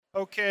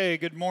Okay,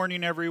 good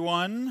morning,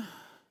 everyone.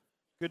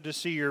 Good to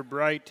see your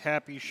bright,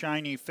 happy,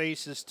 shiny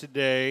faces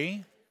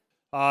today.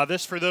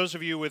 This, for those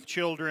of you with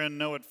children,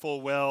 know it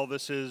full well.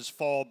 This is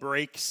fall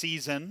break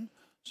season,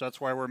 so that's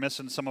why we're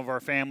missing some of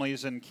our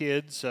families and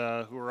kids who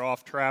are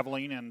off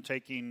traveling and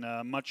taking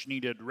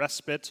much-needed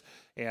respite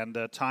and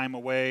time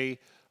away.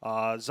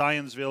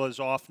 Zionsville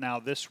is off now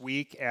this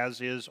week, as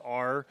is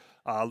our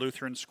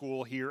Lutheran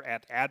school here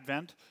at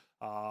Advent.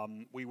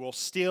 We will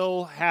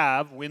still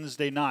have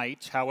Wednesday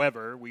night,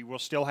 however, we will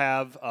still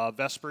have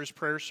Vespers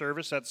prayer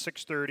service at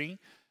 6:30,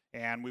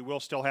 and we will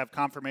still have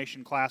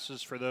confirmation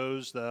classes for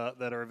those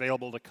that are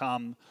available to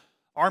come.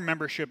 Our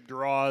membership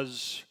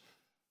draws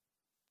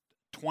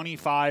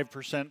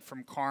 25%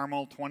 from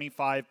Carmel,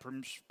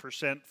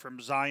 25% from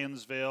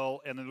Zionsville,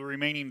 and the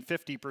remaining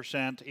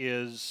 50%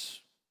 is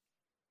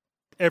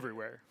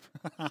everywhere.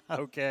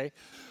 Okay?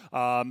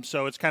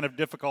 So it's kind of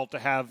difficult to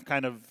have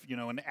kind of,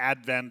 an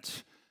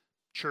Advent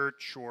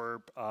church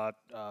or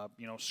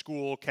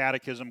school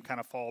catechism kind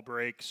of fall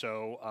break,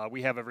 so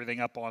we have everything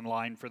up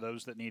online for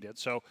those that need it.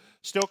 So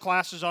still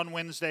classes on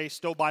Wednesday,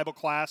 still Bible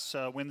class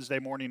Wednesday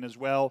morning as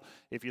well,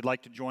 if you'd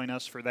like to join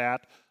us for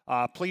that.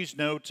 Please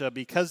note,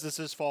 because this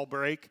is fall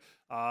break,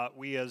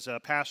 we as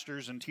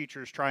pastors and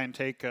teachers try and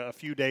take a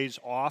few days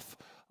off.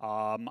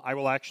 I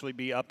will actually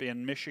be up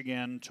in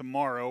Michigan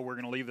tomorrow. We're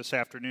going to leave this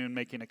afternoon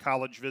making a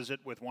college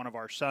visit with one of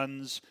our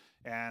sons,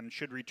 and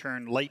should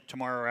return late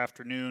tomorrow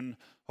afternoon,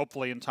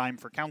 hopefully in time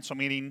for council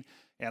meeting.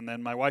 And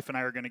then my wife and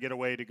I are going to get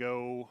away to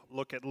go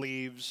look at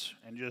leaves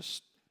and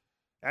just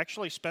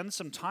actually spend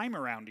some time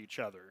around each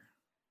other.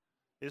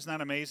 Isn't that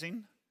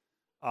amazing?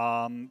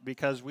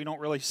 Because we don't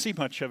really see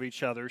much of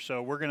each other,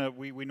 so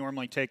we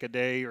normally take a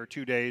day or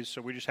 2 days,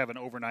 so we just have an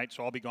overnight,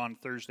 so I'll be gone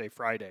Thursday,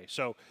 Friday.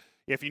 So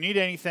if you need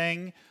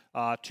anything,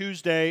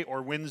 Tuesday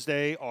or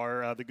Wednesday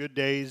are the good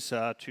days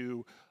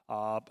to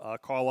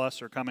call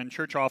us or come in.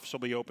 Church office will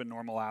be open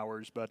normal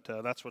hours, but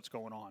that's what's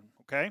going on,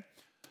 okay?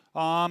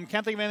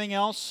 Can't think of anything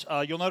else.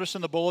 You'll notice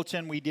in the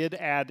bulletin we did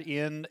add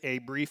in a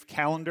brief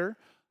calendar.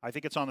 I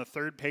think it's on the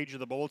third page of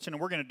the bulletin,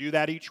 and we're going to do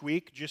that each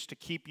week just to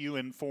keep you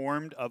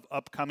informed of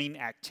upcoming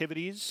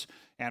activities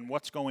and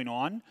what's going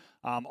on.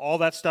 All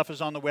that stuff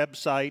is on the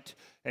website,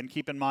 and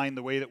keep in mind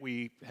the way that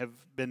we have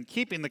been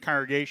keeping the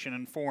congregation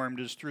informed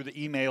is through the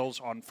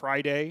emails on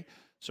Friday.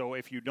 So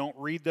if you don't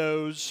read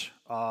those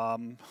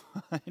and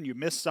you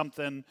miss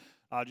something,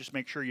 just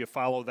make sure you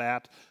follow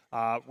that.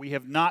 We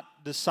have not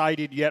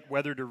decided yet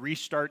whether to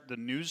restart the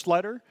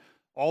newsletter.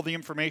 All the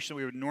information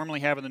we would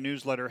normally have in the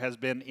newsletter has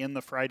been in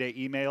the Friday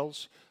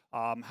emails.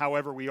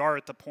 However, we are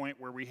at the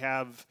point where we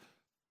have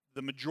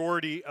the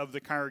majority of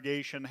the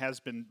congregation has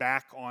been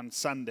back on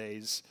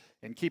Sundays.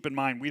 And keep in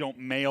mind, we don't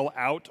mail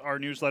out our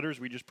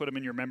newsletters. We just put them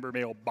in your member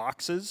mail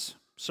boxes.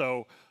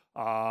 So,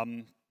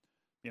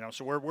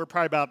 so we're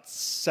probably about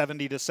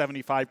 70 to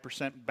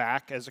 75%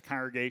 back as a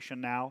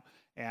congregation now.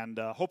 And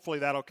hopefully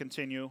that'll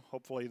continue.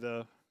 Hopefully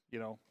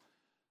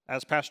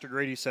as Pastor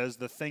Grady says,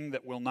 the thing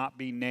that will not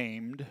be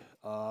named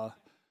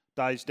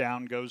dies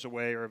down, goes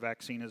away, or a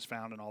vaccine is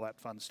found, and all that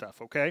fun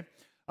stuff, okay?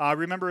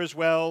 Remember as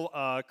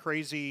well,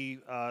 crazy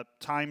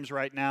times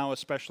right now,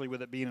 especially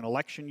with it being an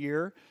election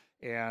year,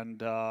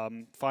 and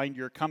find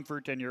your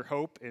comfort and your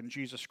hope in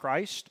Jesus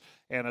Christ.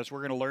 And as we're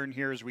going to learn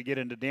here as we get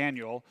into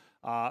Daniel,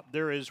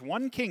 there is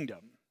one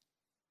kingdom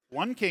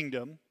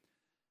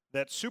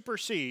that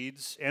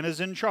supersedes and is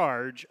in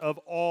charge of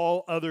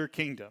all other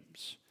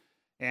kingdoms.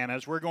 And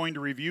as we're going to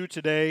review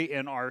today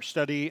in our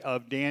study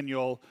of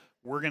Daniel,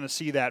 we're going to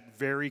see that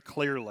very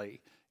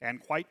clearly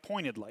and quite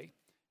pointedly.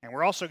 And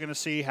we're also going to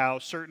see how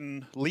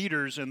certain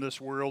leaders in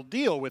this world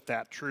deal with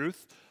that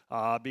truth,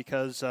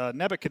 because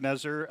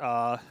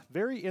Nebuchadnezzar,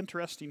 very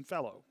interesting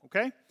fellow,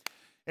 okay?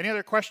 Any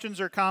other questions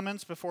or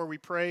comments before we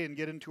pray and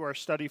get into our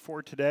study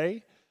for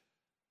today?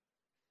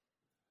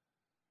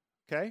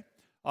 Okay.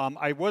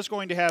 I was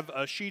going to have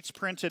sheets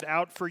printed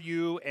out for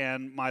you,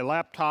 and my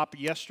laptop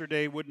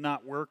yesterday would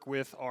not work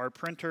with our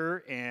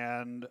printer,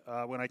 and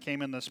when I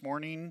came in this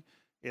morning,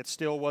 it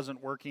still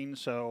wasn't working,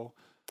 so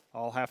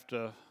I'll have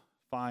to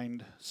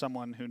find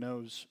someone who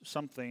knows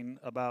something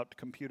about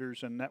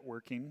computers and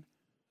networking.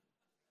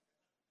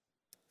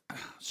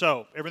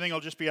 So everything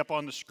will just be up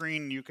on the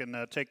screen. You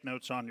can take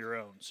notes on your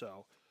own.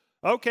 So,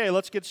 okay,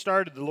 let's get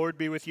started. The Lord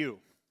be with you.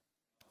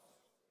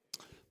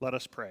 Let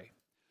us pray.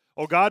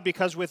 O God,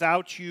 because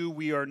without you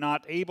we are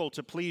not able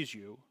to please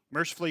you,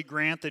 mercifully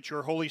grant that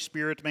your Holy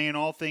Spirit may in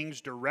all things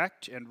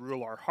direct and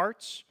rule our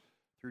hearts,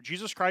 through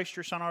Jesus Christ,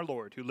 your Son, our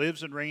Lord, who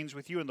lives and reigns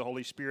with you in the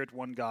Holy Spirit,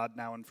 one God,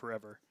 now and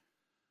forever.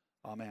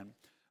 Amen.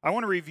 I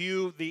want to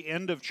review the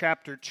end of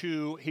chapter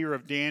 2 here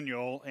of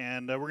Daniel,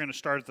 and we're going to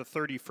start at the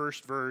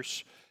 31st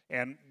verse.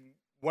 And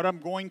what I'm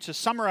going to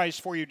summarize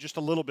for you just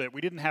a little bit,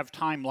 we didn't have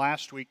time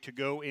last week to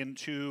go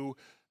into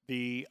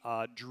the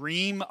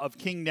dream of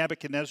King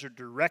Nebuchadnezzar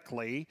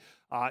directly,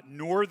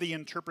 nor the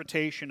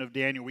interpretation of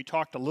Daniel. We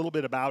talked a little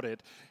bit about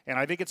it, and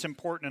I think it's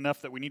important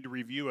enough that we need to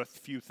review a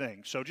few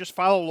things. So just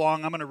follow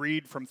along. I'm going to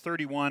read from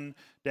 31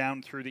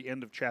 down through the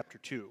end of chapter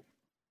 2.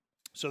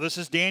 So this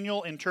is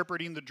Daniel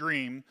interpreting the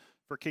dream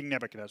for King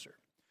Nebuchadnezzar.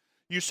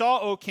 You saw,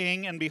 O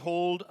king, and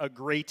behold, a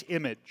great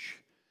image.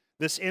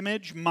 This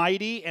image,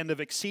 mighty and of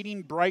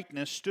exceeding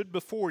brightness, stood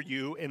before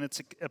you, and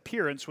its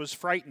appearance was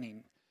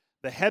frightening.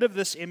 The head of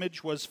this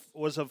image was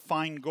of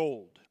fine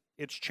gold,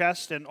 its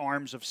chest and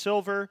arms of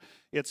silver,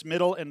 its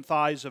middle and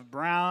thighs of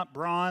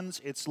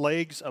bronze, its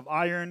legs of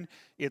iron,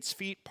 its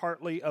feet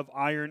partly of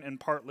iron and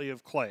partly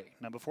of clay.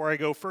 Now, before I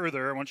go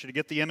further, I want you to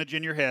get the image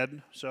in your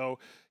head. So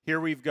here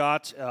we've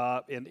got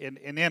an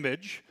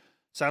image.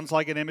 Sounds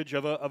like an image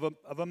of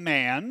a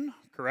man,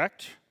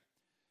 correct?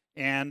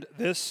 And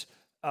this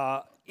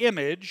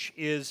image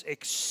is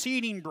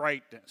exceeding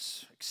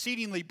brightness,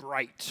 exceedingly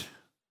bright,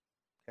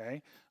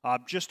 okay?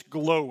 Just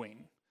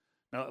glowing.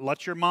 Now,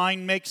 let your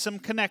mind make some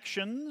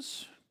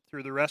connections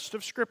through the rest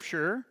of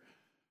Scripture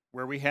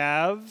where we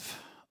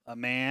have a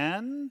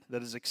man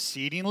that is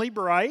exceedingly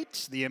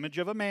bright, the image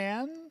of a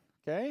man,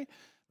 okay?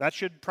 That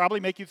should probably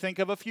make you think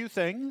of a few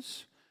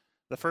things.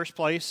 The first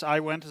place I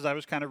went as I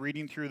was kind of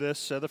reading through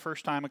this the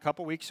first time a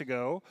couple weeks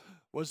ago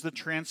was the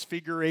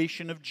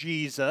transfiguration of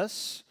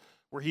Jesus,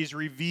 where he's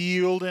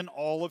revealed in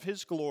all of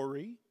his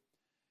glory.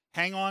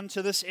 Hang on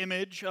to this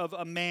image of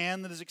a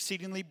man that is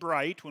exceedingly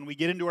bright. When we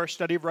get into our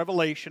study of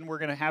Revelation, we're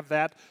going to have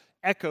that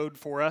echoed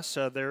for us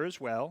there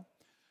as well.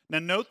 Now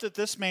note that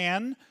this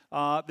man,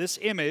 this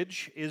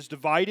image, is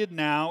divided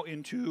now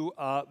into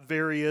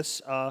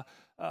various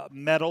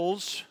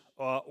metals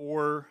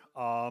or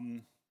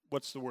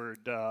what's the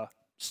word?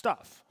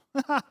 Stuff.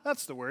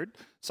 That's the word.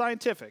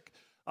 Scientific.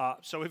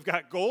 So we've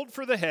got gold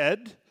for the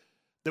head,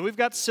 then we've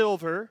got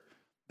silver,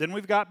 then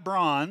we've got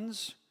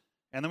bronze,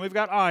 and then we've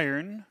got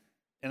iron,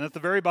 and at the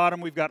very bottom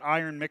we've got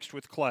iron mixed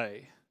with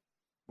clay,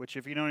 which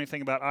if you know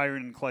anything about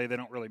iron and clay, they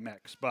don't really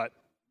mix, but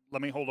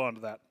let me hold on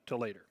to that till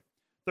later.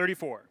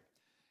 34.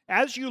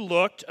 As you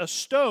looked, a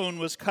stone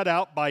was cut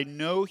out by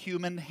no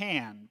human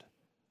hand.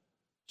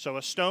 So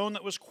a stone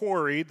that was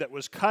quarried, that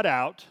was cut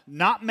out,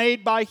 not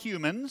made by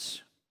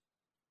humans.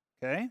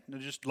 Okay, now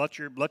just let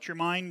your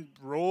mind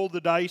roll the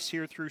dice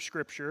here through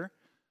Scripture.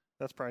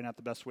 That's probably not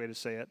the best way to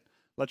say it.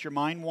 Let your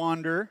mind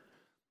wander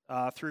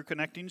through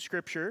connecting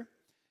Scripture.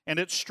 And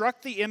it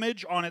struck the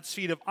image on its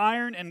feet of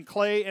iron and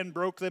clay and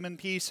broke them in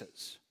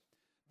pieces.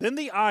 Then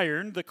the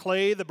iron, the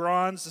clay, the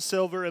bronze, the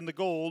silver, and the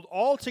gold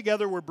all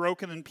together were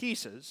broken in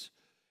pieces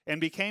and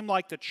became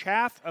like the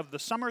chaff of the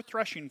summer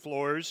threshing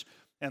floors,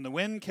 and the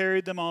wind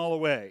carried them all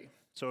away.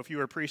 So if you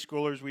were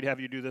preschoolers, we'd have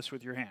you do this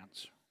with your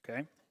hands,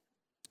 okay?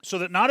 So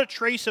that not a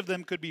trace of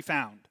them could be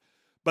found.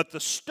 But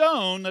the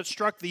stone that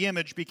struck the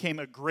image became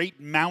a great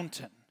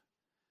mountain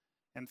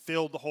and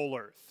filled the whole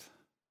earth.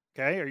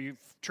 Okay, are you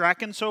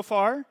tracking so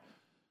far?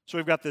 So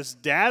we've got this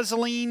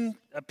dazzling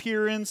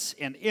appearance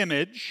and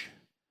image.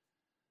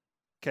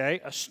 Okay,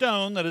 a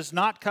stone that is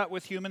not cut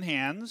with human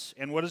hands.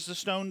 And what does the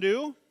stone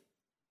do?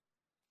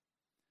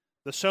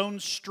 The stone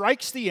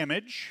strikes the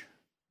image.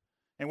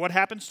 And what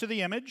happens to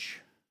the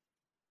image?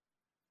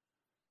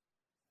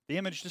 The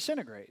image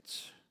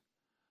disintegrates.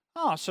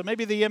 Oh, so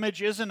maybe the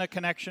image isn't a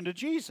connection to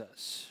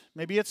Jesus.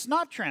 Maybe it's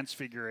not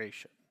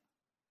transfiguration.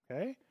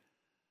 Okay?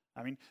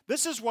 I mean,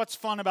 this is what's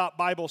fun about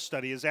Bible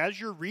study, is as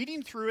you're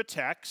reading through a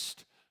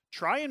text,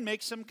 try and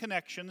make some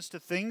connections to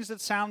things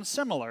that sound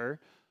similar,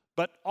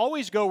 but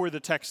always go where the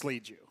text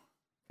leads you.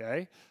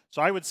 Okay?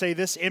 So I would say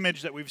this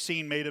image that we've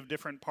seen made of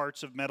different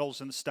parts of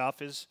metals and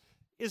stuff is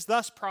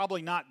thus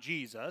probably not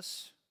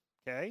Jesus.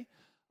 Okay?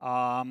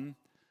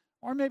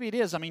 Or maybe it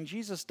is. I mean,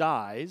 Jesus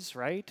dies,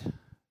 right?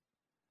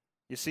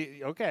 You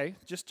see, okay,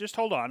 just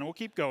hold on, and we'll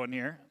keep going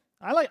here.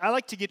 I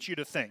like to get you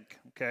to think,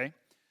 okay?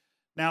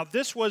 Now,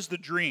 this was the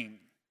dream.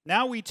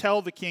 Now we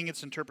tell the king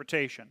its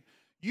interpretation.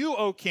 You,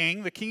 O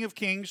king, the king of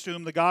kings, to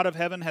whom the God of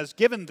heaven has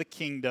given the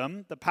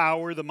kingdom, the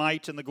power, the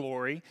might, and the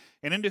glory,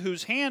 and into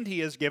whose hand he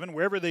has given,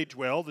 wherever they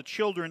dwell, the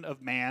children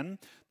of man,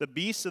 the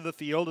beasts of the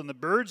field, and the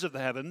birds of the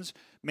heavens,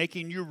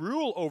 making you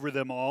rule over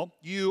them all,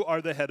 you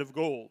are the head of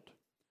gold.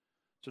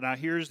 So now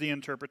here's the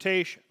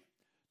interpretation.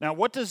 Now,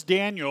 what does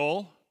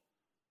Daniel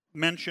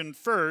mention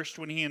first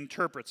when he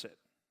interprets it?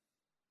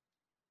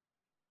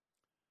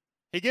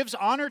 He gives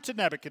honor to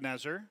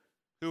Nebuchadnezzar,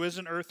 who is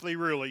an earthly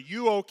ruler.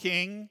 You, O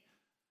king,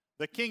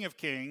 the king of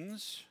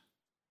kings.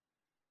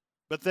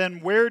 But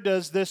then where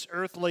does this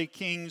earthly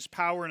king's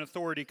power and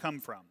authority come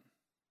from?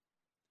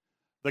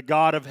 The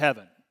God of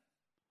heaven.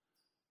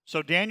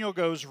 So Daniel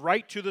goes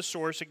right to the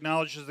source,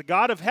 acknowledges the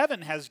God of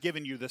heaven has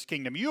given you this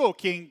kingdom. You, O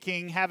king,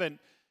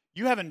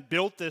 you haven't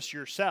built this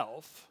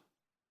yourself.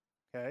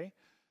 Okay?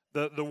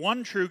 The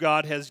one true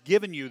God has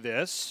given you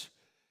this.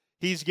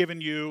 He's given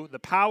you the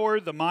power,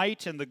 the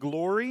might, and the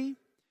glory,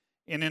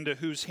 and into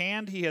whose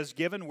hand he has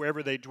given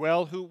wherever they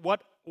dwell.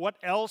 What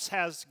else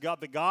has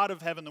God, the God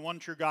of heaven, the one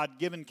true God,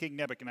 given King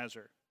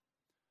Nebuchadnezzar?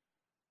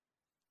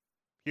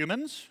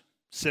 Humans,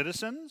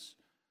 citizens,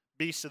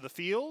 beasts of the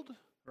field,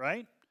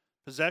 right?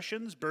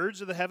 Possessions,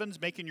 birds of the heavens,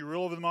 making you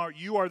rule over them all.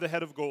 You are the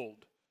head of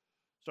gold.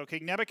 So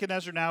King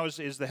Nebuchadnezzar now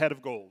is the head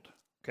of gold,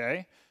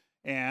 okay?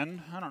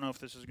 And I don't know if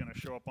this is going to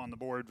show up on the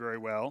board very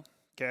well,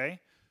 okay?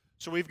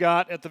 So we've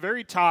got at the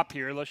very top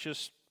here, let's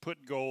just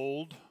put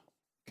gold,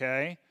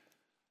 okay?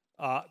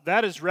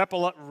 That is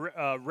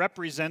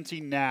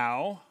representing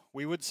now,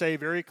 we would say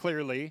very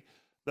clearly,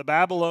 the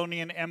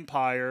Babylonian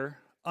Empire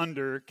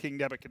under King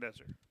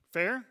Nebuchadnezzar.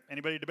 Fair?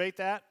 Anybody debate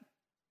that?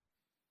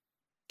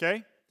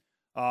 Okay.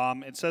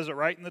 It says it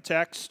right in the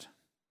text.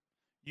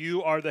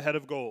 You are the head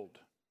of gold.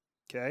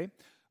 Okay.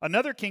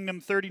 Another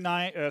kingdom,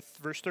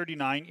 verse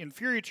 39,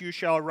 inferior to you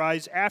shall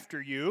arise after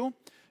you.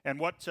 And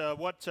what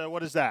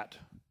is that?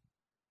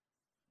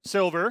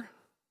 Silver.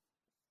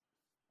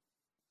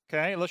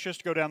 Okay, let's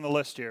just go down the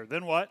list here.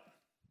 Then what?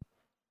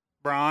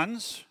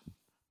 Bronze.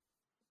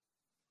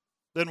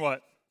 Then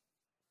what?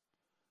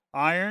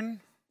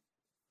 Iron.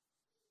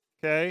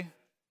 Okay.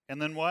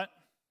 And then what?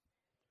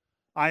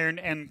 Iron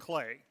and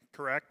clay,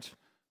 correct?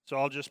 So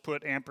I'll just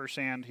put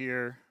ampersand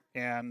here,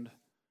 and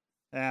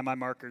my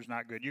marker's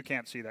not good. You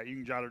can't see that. You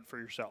can jot it for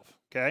yourself,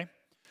 okay?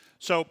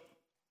 So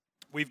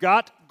we've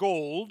got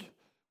gold,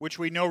 which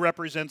we know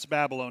represents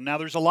Babylon. Now,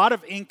 there's a lot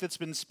of ink that's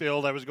been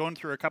spilled. I was going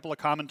through a couple of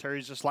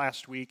commentaries this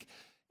last week,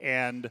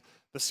 and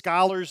the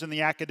scholars and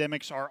the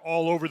academics are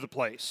all over the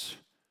place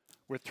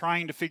with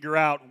trying to figure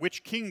out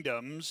which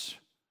kingdoms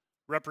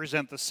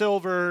represent the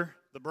silver,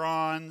 the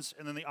bronze,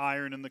 and then the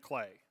iron and the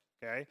clay,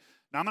 okay?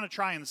 Now, I'm going to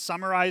try and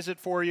summarize it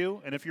for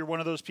you, and if you're one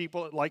of those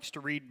people that likes to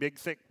read big,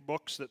 thick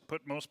books that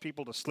put most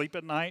people to sleep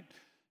at night,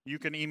 you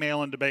can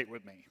email and debate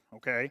with me,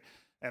 okay?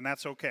 And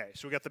that's okay.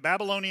 So we got the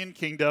Babylonian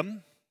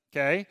kingdom,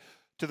 okay?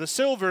 To the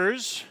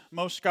silvers,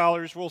 most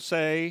scholars will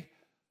say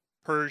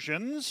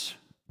Persians,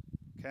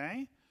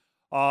 okay?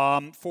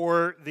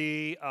 For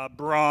the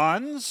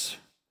bronze,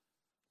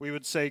 we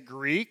would say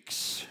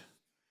Greeks.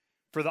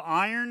 For the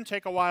iron,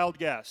 take a wild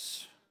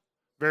guess.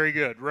 Very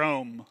good,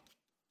 Rome,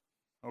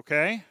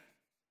 okay?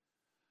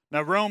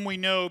 Now, Rome, we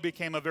know,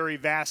 became a very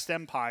vast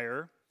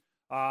empire.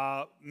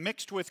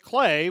 Mixed with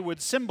clay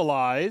would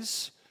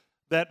symbolize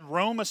that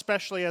Rome,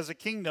 especially as a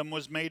kingdom,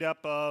 was made up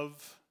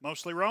of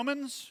mostly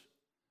Romans?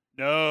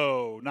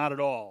 No, not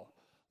at all.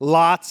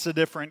 Lots of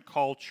different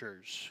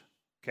cultures,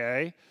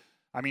 okay?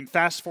 I mean,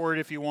 fast forward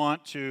if you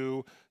want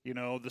to,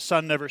 the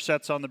sun never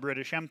sets on the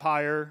British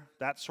Empire,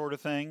 that sort of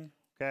thing,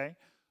 okay?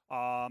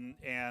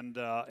 And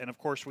of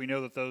course, we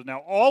know that those, now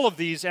all of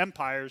these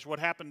empires, what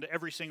happened to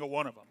every single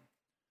one of them?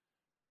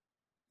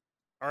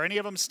 Are any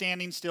of them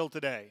standing still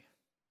today?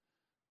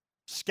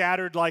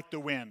 Scattered like the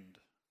wind,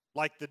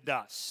 like the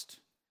dust.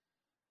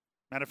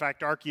 Matter of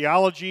fact,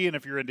 archaeology, and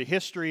if you're into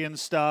history and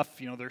stuff,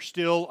 they're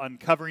still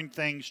uncovering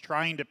things,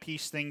 trying to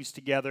piece things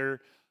together.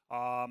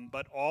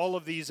 But all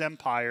of these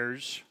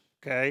empires,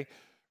 okay,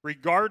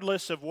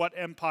 regardless of what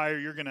empire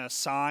you're going to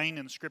assign,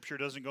 and Scripture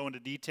doesn't go into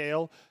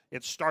detail,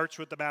 it starts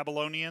with the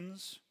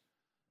Babylonians.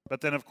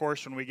 But then, of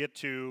course, when we get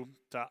to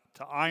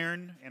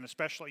iron, and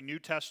especially New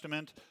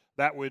Testament,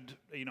 that would,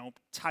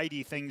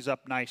 tidy things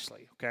up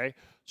nicely, okay?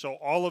 So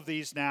all of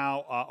these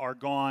now are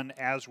gone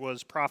as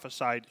was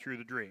prophesied through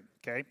the dream,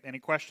 okay? Any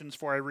questions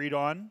before I read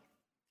on?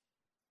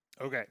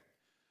 Okay.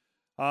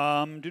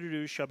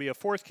 Shall be a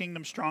fourth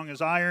kingdom strong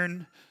as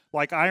iron.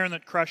 Like iron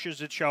that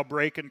crushes, it shall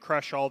break and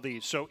crush all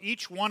these. So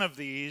each one of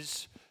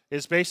these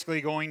is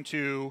basically going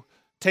to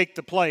take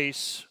the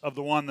place of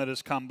the one that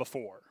has come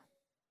before,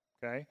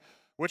 okay?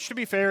 Which, to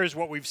be fair, is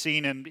what we've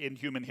seen in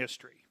human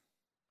history,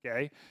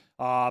 okay?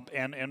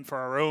 And for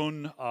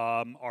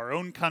our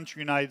own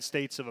country, United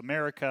States of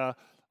America,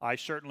 I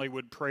certainly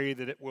would pray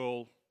that it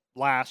will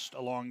last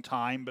a long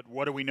time. But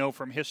what do we know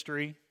from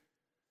history?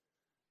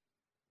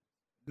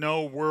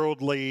 No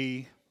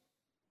worldly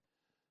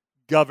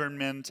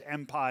government,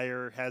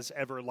 empire has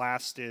ever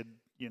lasted,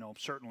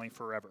 certainly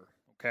forever.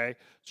 Okay,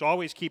 so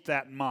always keep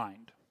that in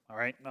mind. All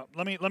right. Now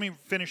let me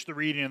finish the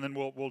reading, and then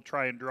we'll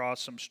try and draw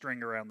some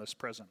string around this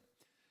present.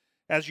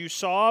 As you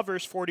saw,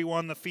 verse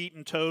 41, the feet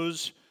and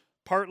toes,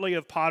 partly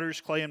of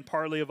potter's clay and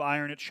partly of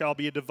iron, it shall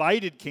be a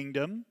divided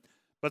kingdom,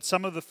 but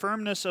some of the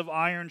firmness of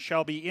iron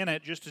shall be in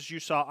it, just as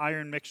you saw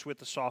iron mixed with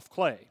the soft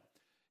clay.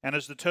 And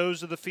as the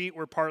toes of the feet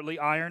were partly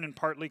iron and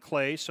partly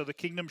clay, so the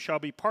kingdom shall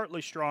be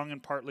partly strong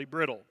and partly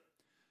brittle.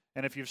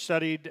 And if you've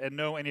studied and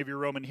know any of your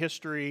Roman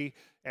history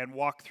and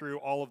walked through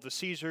all of the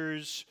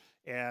Caesars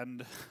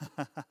and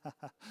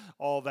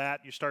all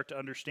that, you start to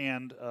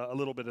understand a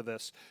little bit of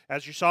this.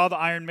 As you saw the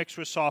iron mixed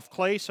with soft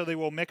clay, so they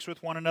will mix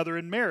with one another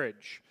in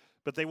marriage,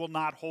 but they will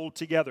not hold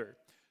together,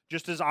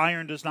 just as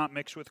iron does not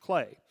mix with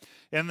clay.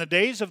 In the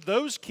days of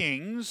those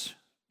kings,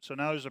 so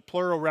now there's a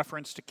plural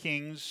reference to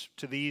kings,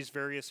 to these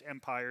various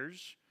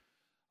empires,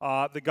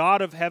 the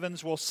God of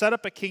heavens will set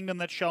up a kingdom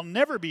that shall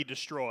never be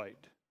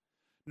destroyed,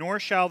 nor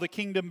shall the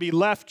kingdom be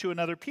left to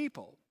another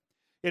people.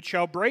 It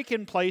shall break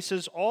in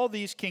places all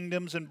these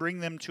kingdoms and bring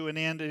them to an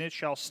end, and it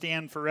shall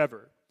stand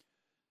forever.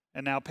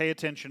 And now pay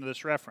attention to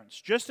this reference.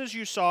 Just as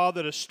you saw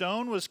that a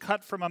stone was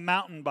cut from a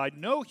mountain by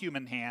no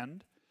human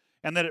hand,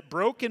 and that it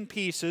broke in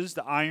pieces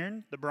the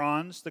iron, the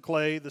bronze, the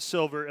clay, the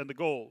silver, and the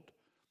gold.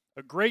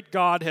 A great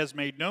God has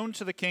made known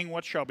to the king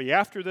what shall be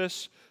after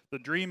this. The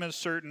dream is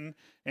certain,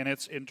 and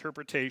its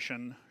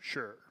interpretation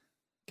sure.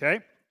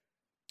 Okay?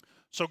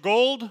 So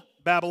gold,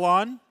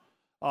 Babylon.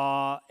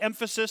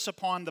 emphasis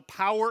upon the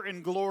power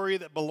and glory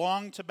that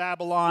belong to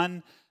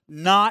Babylon,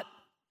 not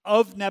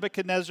of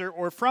Nebuchadnezzar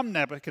or from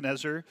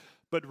Nebuchadnezzar,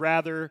 but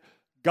rather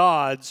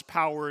God's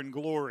power and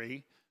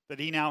glory that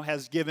he now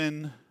has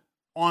given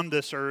on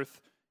this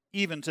earth,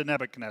 even to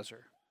Nebuchadnezzar.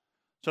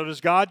 So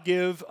does God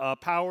give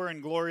power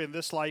and glory in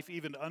this life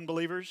even to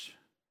unbelievers?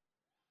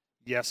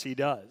 Yes, he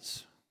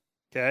does.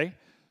 Okay?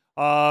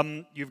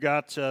 You've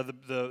got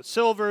the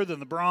silver, then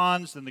the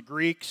bronze, then the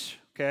Greeks.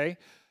 Okay?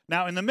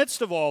 Now, in the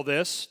midst of all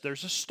this,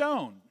 there's a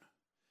stone.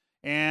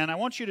 And I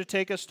want you to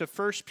take us to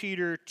 1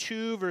 Peter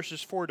 2,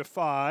 verses 4 to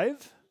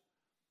 5.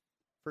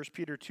 1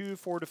 Peter 2,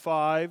 4 to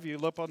 5. You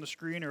look on the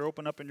screen or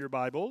open up in your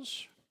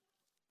Bibles.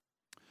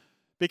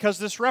 Because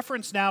this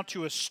reference now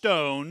to a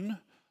stone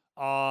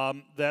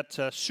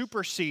that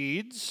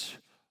supersedes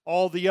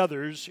all the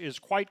others is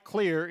quite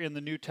clear in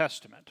the New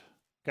Testament.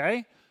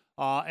 Okay?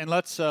 And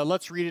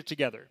let's read it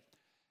together.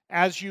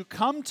 As you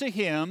come to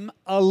him,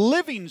 a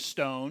living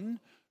stone,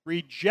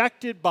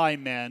 rejected by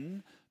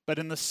men, but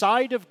in the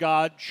sight of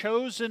God,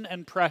 chosen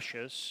and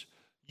precious,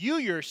 you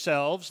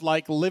yourselves,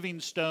 like living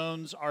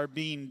stones, are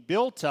being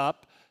built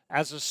up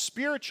as a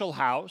spiritual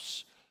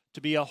house to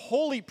be a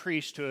holy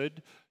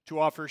priesthood, to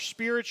offer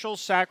spiritual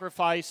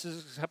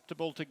sacrifices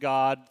acceptable to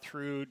God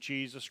through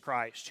Jesus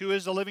Christ. Who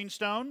is the living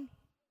stone?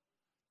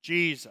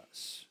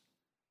 Jesus.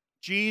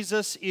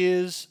 Jesus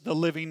is the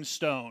living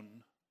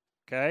stone.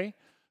 Okay?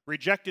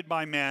 Rejected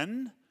by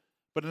men,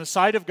 but in the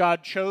sight of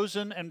God,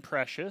 chosen and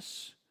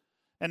precious.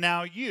 And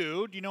now do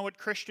you know what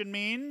Christian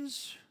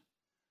means?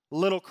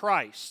 Little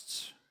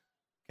Christs.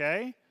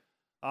 Okay?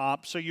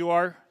 So you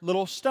are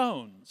little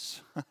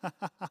stones.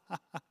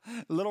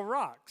 Little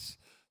rocks.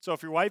 So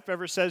if your wife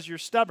ever says you're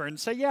stubborn,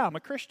 say, yeah, I'm a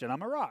Christian,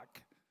 I'm a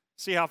rock.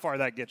 See how far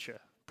that gets you.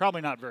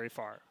 Probably not very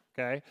far,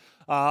 okay?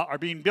 Are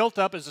being built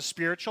up as a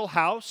spiritual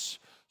house.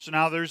 So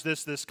now there's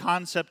this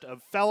concept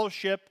of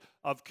fellowship,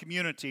 of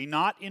community,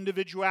 not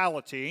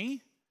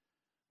individuality,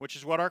 which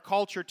is what our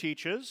culture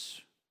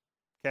teaches,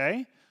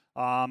 okay?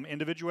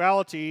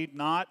 Individuality,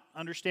 not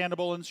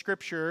understandable in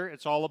Scripture.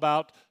 It's all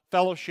about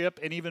fellowship,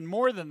 and even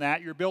more than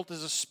that, you're built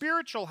as a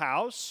spiritual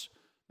house,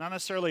 not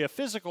necessarily a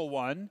physical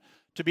one,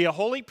 to be a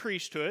holy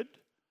priesthood.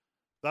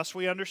 Thus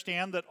we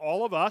understand that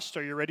all of us,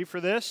 are you ready for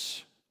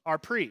this, are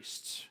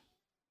priests.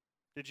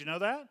 Did you know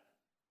that?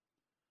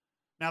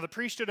 Now the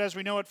priesthood as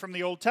we know it from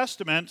the Old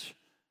Testament,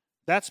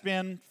 that's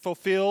been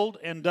fulfilled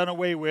and done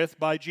away with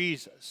by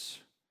Jesus.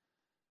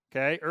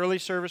 Okay, early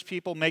service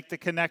people make the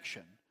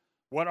connection.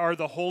 What are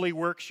the holy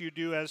works you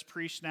do as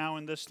priests now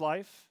in this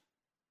life?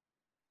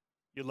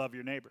 You love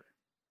your neighbor.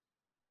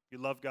 You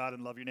love God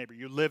and love your neighbor.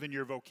 You live in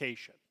your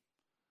vocation.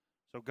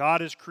 So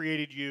God has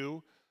created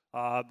you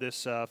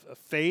this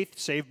faith,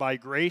 saved by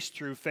grace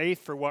through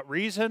faith. For what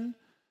reason?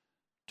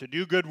 To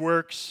do good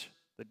works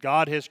that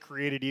God has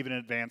created even in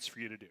advance for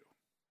you to do.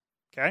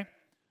 Okay?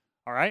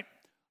 All right?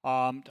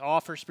 To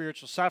offer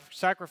spiritual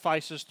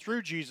sacrifices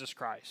through Jesus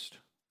Christ.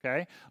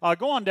 Okay?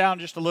 Go on down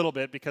just a little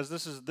bit because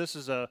this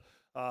is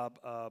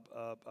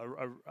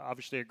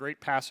obviously a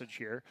great passage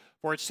here.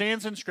 For it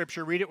stands in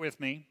Scripture, read it with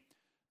me.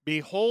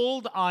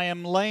 Behold, I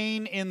am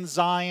laying in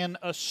Zion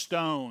a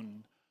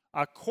stone,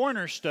 a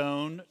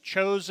cornerstone,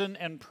 chosen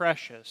and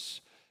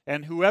precious,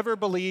 and whoever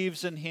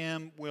believes in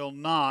him will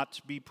not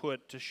be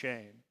put to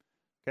shame.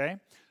 Okay?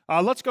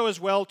 Let's go as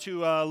well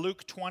to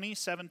Luke 20,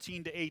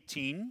 17 to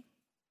 18.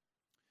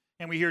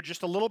 And we hear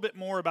just a little bit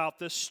more about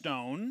this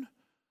stone.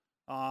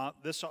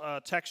 This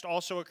text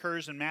also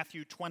occurs in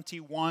Matthew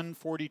 21,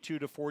 42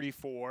 to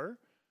 44.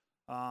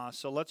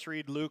 So let's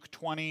read Luke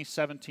 20,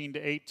 17 to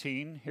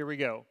 18. Here we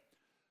go.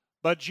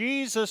 But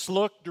Jesus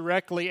looked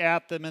directly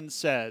at them and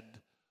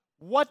said,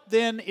 "What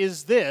then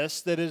is this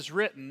that is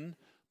written,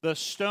 the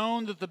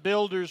stone that the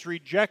builders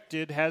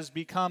rejected has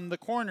become the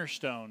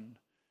cornerstone?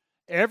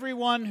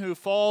 Everyone who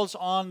falls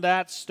on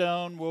that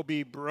stone will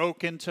be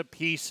broken to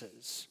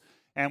pieces,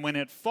 and when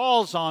it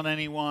falls on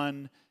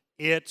anyone,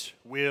 it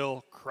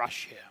will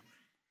crush him."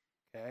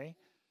 Okay?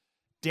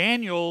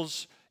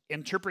 Daniel's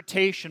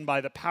interpretation by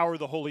the power of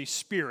the Holy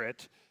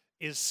Spirit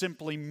is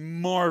simply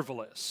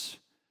marvelous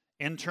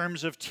in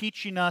terms of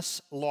teaching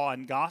us law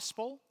and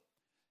gospel,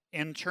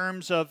 in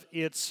terms of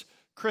its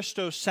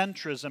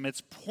Christocentrism,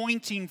 it's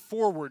pointing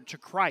forward to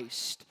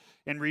Christ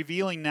and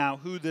revealing now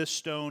who this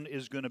stone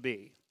is going to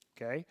be.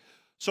 Okay?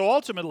 So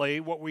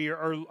ultimately, what we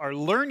are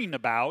learning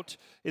about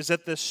is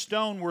that this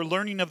stone, we're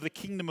learning of the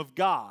kingdom of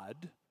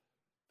God,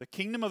 the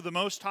kingdom of the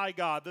Most High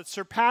God that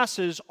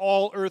surpasses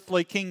all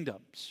earthly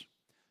kingdoms.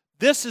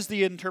 This is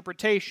the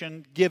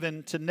interpretation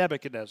given to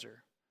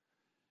Nebuchadnezzar.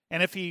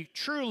 And if he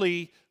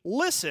truly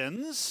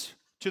listens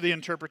to the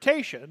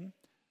interpretation,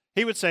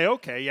 he would say,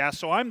 okay, yeah,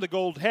 so I'm the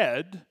gold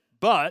head,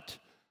 but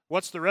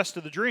what's the rest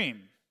of the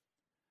dream?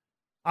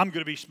 I'm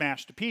going to be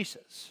smashed to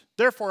pieces.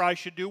 Therefore, I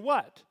should do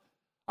what?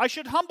 I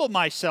should humble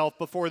myself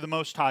before the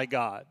Most High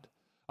God.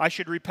 I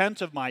should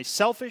repent of my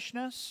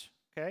selfishness.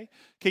 Okay?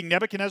 King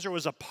Nebuchadnezzar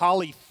was a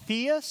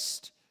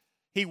polytheist.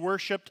 He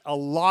worshipped a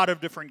lot of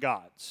different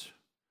gods.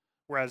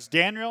 Whereas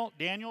Daniel,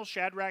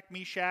 Shadrach,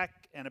 Meshach,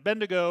 and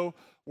Abednego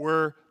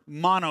were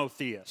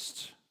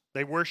monotheists.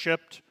 They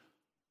worshiped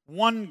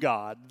one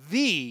God,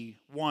 the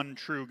one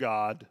true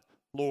God,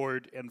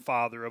 Lord and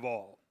Father of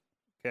all.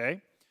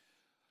 Okay?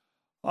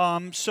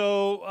 Let's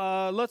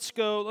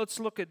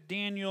look at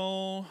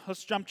Daniel.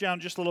 Let's jump down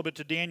just a little bit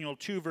to Daniel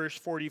 2, verse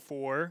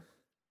 44.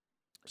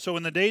 So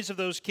in the days of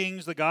those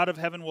kings, the God of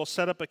heaven will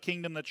set up a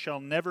kingdom that shall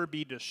never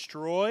be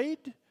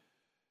destroyed,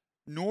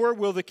 nor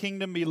will the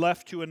kingdom be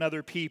left to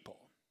another people.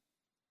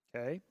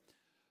 Okay?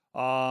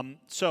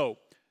 So,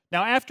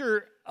 now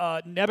after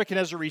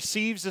Nebuchadnezzar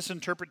receives this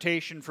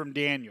interpretation from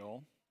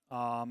Daniel,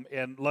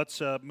 and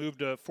let's move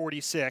to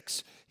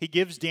 46, he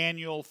gives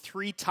Daniel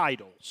 3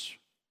 titles.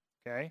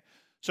 Okay?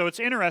 So it's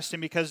interesting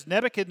because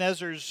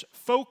Nebuchadnezzar's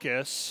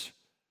focus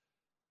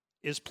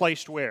is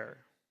placed where?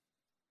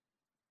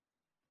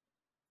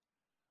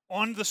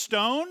 On the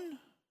stone?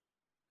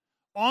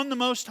 On the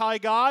Most High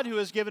God who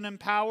has given him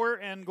power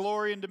and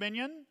glory and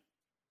dominion?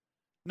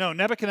 No,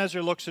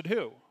 Nebuchadnezzar looks at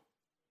who?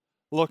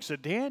 Looks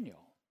at Daniel.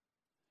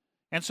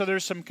 And so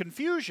there's some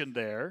confusion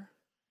there,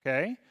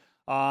 okay?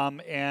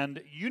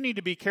 And you need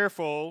to be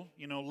careful,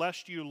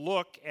 lest you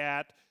look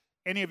at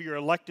any of your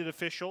elected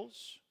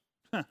officials,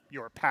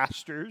 your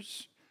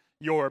pastors,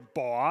 your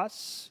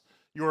boss,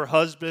 your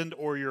husband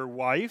or your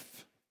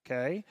wife,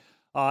 okay,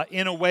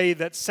 in a way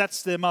that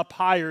sets them up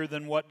higher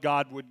than what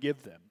God would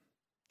give them,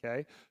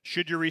 okay?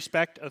 Should you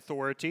respect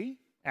authority?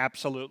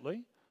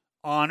 Absolutely.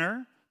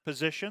 Honor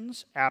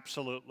positions?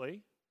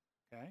 Absolutely,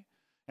 okay?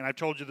 And I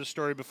told you the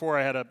story before.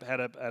 I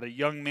had a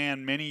young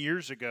man many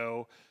years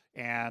ago,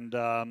 and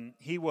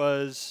he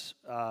was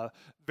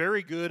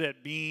very good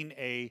at being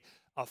a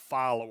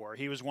follower.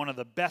 He was one of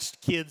the best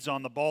kids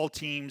on the ball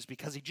teams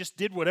because he just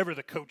did whatever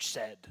the coach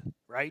said,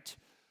 right?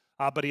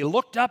 But he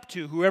looked up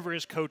to whoever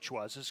his coach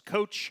was. His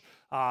coach,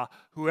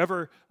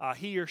 whoever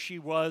he or she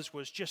was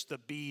just the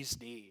bee's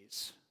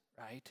knees,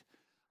 right?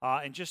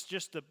 And just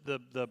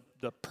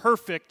the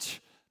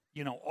perfect,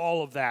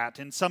 all of that.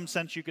 In some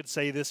sense, you could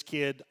say this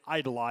kid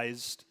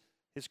idolized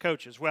his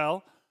coaches.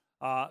 Well,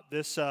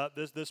 this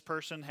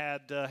person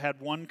had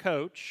one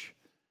coach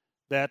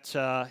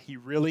that he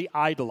really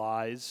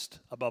idolized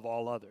above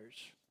all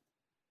others.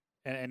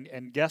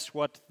 And guess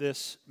what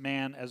this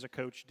man as a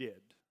coach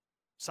did?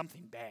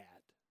 Something bad.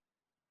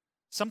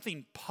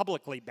 Something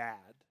publicly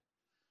bad.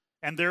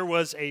 And there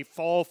was a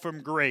fall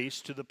from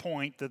grace to the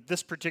point that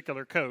this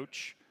particular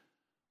coach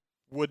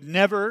would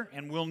never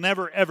and will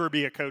never ever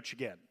be a coach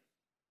again.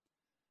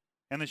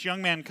 And this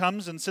young man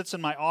comes and sits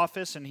in my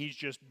office and he's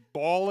just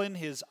bawling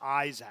his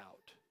eyes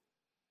out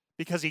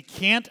because he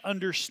can't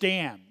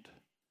understand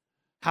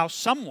how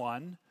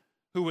someone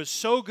who was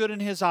so good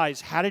in his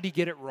eyes, how did he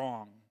get it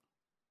wrong?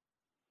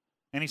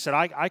 And he said,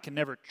 I can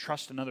never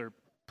trust another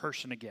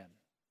person again,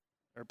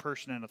 or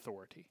person in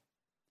authority.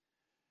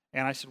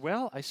 And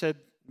I said,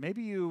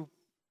 maybe you,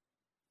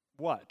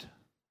 what?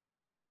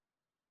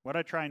 What'd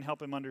I try and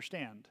help him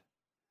understand?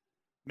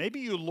 Maybe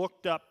you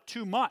looked up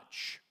too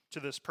much to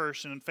this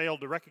person and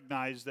failed to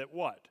recognize that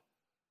what?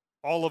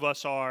 All of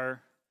us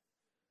are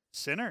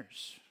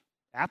sinners.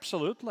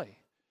 Absolutely.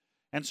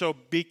 And so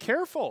be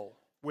careful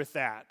with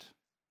that.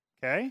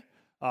 Okay?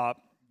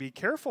 Be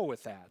careful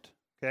with that.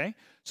 Okay?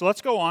 So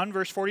let's go on.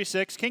 Verse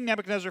 46. King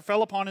Nebuchadnezzar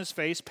fell upon his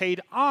face,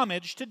 paid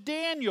homage to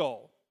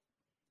Daniel.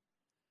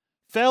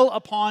 Fell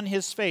upon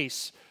his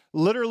face.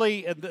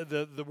 Literally,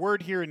 the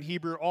word here in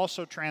Hebrew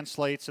also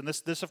translates, and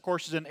this of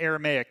course is in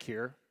Aramaic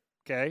here.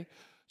 Okay?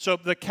 So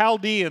the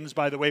Chaldeans,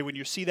 by the way, when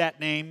you see that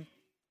name,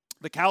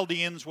 the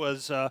Chaldeans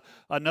was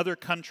another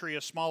country,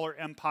 a smaller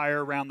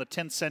empire around the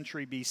 10th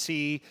century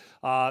BC.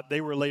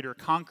 They were later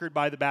conquered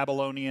by the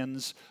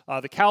Babylonians.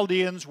 The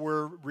Chaldeans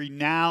were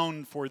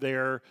renowned for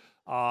their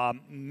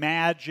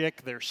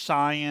magic, their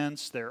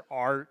science, their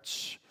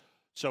arts.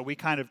 So we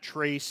kind of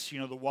trace,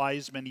 the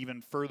wise men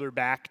even further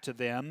back to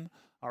them.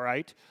 All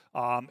right?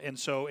 And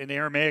so in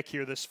Aramaic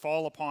here, this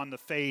fall upon the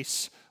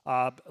face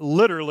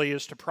literally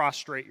is to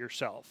prostrate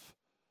yourself.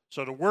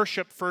 So to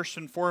worship first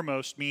and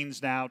foremost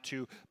means now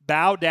to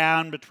bow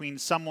down between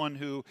someone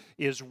who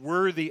is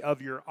worthy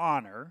of your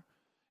honor.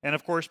 And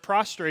of course,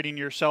 prostrating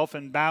yourself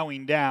and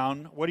bowing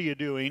down, what are you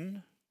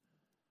doing?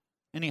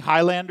 Any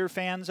Highlander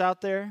fans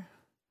out there?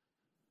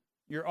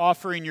 You're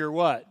offering your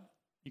what?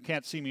 You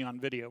can't see me on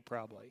video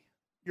probably.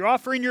 You're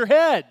offering your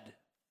head.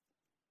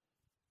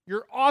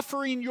 You're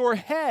offering your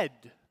head.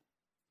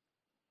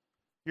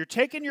 You're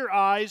taking your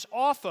eyes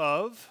off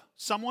of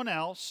someone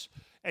else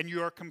and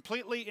you are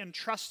completely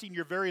entrusting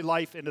your very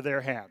life into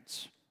their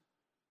hands.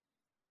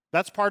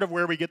 That's part of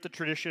where we get the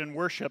tradition in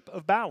worship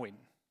of bowing.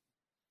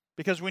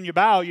 Because when you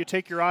bow, you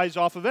take your eyes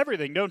off of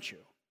everything, don't you?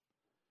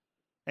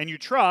 And you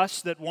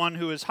trust that one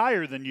who is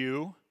higher than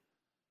you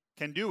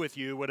can do with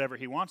you whatever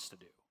he wants to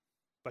do.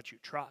 But you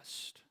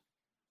trust.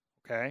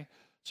 Okay?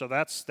 So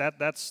that's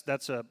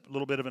a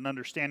little bit of an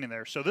understanding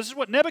there. So this is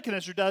what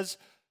Nebuchadnezzar does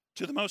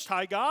to the Most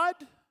High God?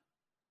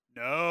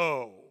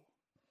 No.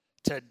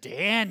 To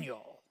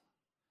Daniel.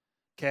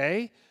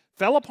 Okay?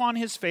 Fell upon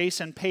his face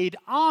and paid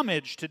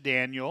homage to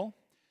Daniel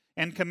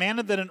and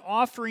commanded that an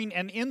offering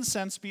and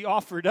incense be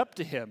offered up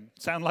to him.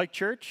 Sound like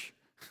church?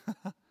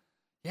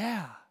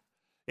 Yeah.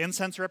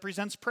 Incense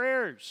represents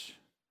prayers.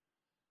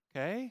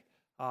 Okay?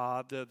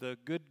 The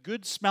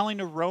good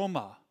smelling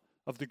aroma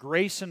of the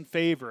grace and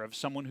favor of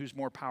someone who's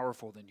more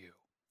powerful than you.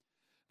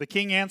 The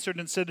king answered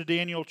and said to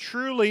Daniel,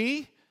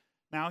 truly,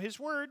 now his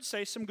words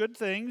say some good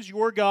things.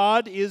 Your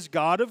God is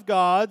God of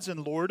gods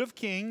and Lord of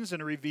kings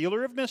and a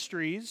revealer of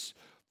mysteries,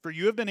 for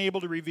you have been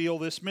able to reveal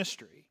this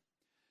mystery.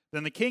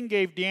 Then the king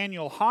gave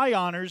Daniel high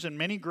honors and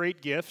many great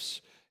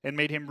gifts, and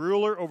made him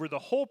ruler over the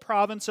whole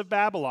province of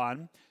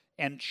Babylon,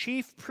 and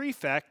chief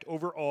prefect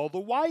over all the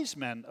wise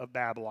men of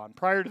Babylon.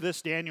 Prior to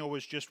this, Daniel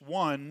was just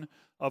one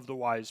of the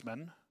wise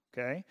men.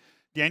 Okay?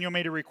 Daniel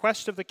made a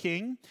request of the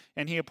king,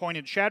 and he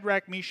appointed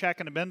Shadrach, Meshach,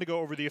 and Abednego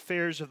over the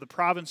affairs of the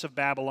province of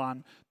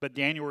Babylon, but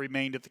Daniel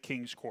remained at the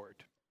king's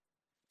court.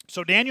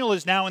 So Daniel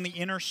is now in the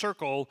inner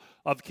circle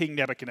of King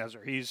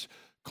Nebuchadnezzar. He's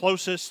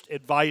closest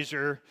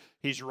advisor.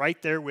 He's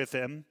right there with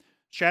him.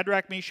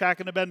 Shadrach, Meshach,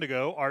 and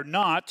Abednego are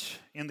not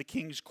in the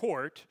king's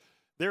court.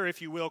 They're,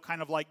 if you will,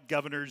 kind of like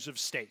governors of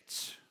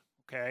states,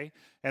 okay?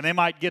 And they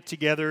might get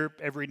together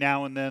every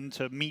now and then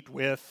to meet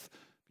with,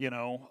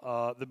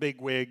 the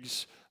big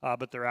wigs,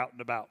 but they're out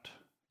and about.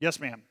 Yes,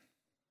 ma'am?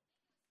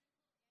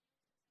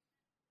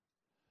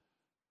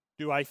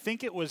 Do I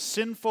think it was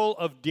sinful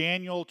of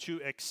Daniel to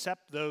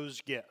accept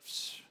those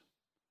gifts?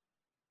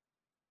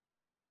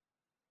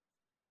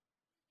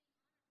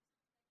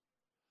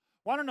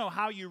 Well, I don't know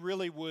how you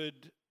really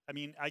would,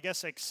 I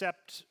guess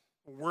accept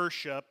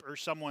worship or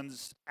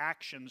someone's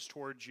actions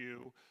towards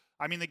you.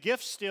 The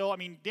gifts still,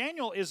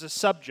 Daniel is a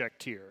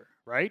subject here,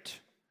 right?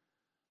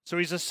 So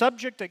he's a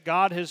subject that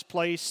God has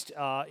placed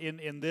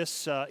in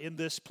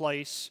this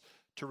place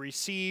to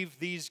receive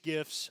these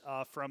gifts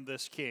from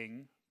this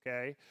king,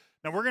 okay?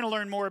 Now, we're going to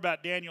learn more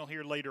about Daniel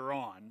here later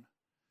on.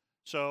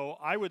 So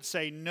I would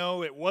say,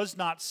 no, it was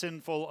not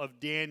sinful of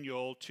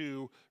Daniel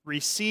to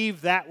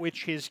receive that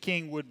which his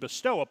king would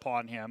bestow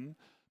upon him.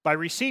 By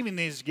receiving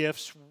these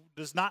gifts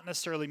does not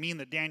necessarily mean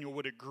that Daniel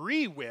would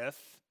agree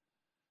with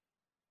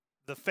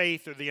the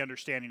faith or the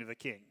understanding of the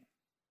king.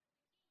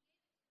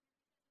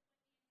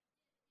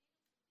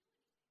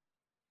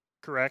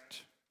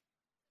 Correct.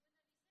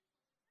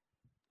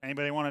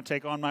 Anybody want to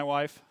take on my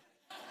wife?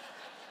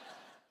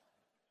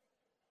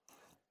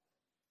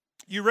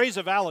 You raise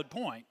a valid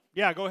point.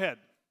 Yeah, go ahead.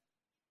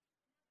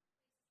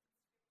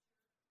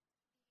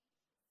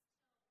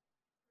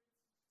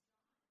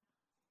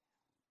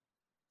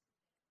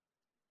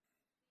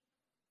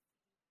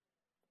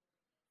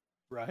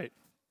 Right.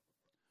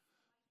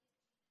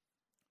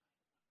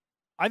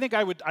 I think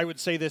I would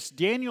say this.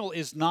 Daniel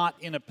is not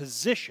in a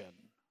position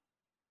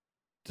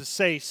to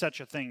say such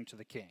a thing to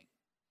the king.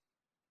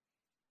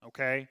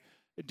 Okay?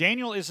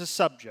 Daniel is a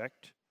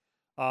subject.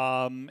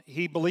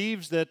 He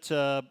believes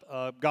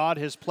that God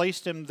has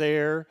placed him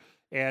there,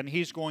 and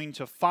he's going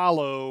to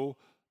follow,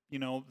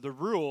 the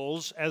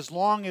rules as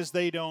long as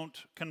they don't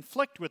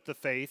conflict with the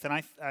faith. And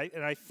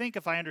I think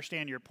if I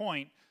understand your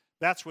point,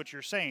 that's what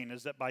you're saying,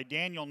 is that by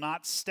Daniel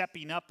not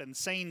stepping up and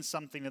saying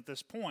something at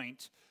this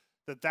point,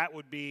 that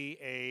would be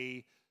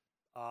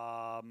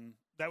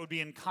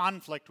in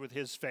conflict with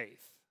his faith.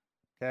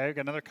 Okay,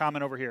 got another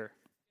comment over here.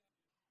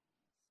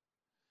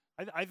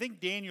 I think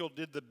Daniel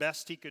did the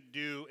best he could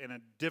do in a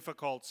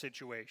difficult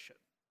situation,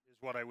 is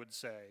what I would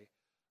say.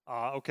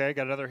 Okay,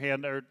 got another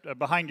hand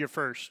behind you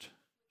first.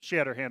 She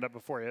had her hand up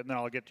before you, and then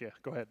I'll get to you.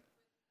 Go ahead.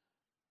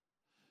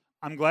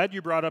 I'm glad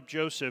you brought up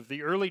Joseph.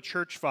 The early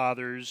church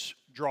fathers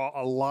draw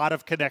a lot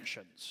of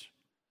connections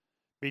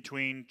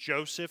between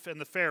Joseph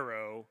and the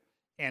Pharaoh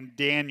and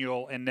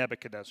Daniel and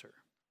Nebuchadnezzar.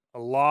 A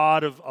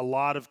lot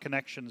of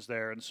connections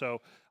there. And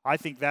so I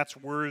think that's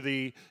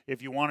worthy,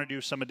 if you want to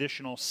do some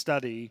additional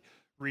study,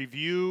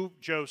 review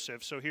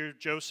Joseph. So here's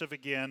Joseph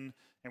again,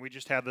 and we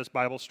just had this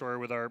Bible story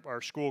with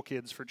our school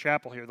kids for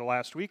chapel here the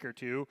last week or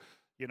two.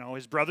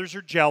 His brothers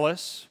are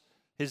jealous.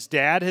 His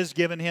dad has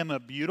given him a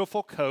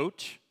beautiful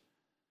coat,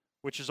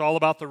 which is all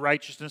about the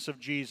righteousness of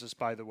Jesus,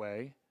 by the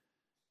way.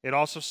 It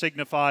also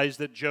signifies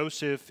that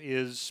Joseph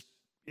is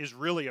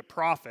really a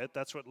prophet.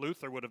 That's what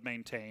Luther would have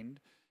maintained.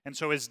 And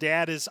so his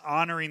dad is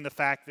honoring the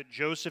fact that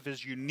Joseph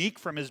is unique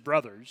from his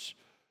brothers,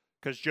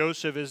 because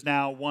Joseph is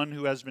now one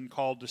who has been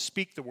called to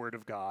speak the word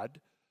of God.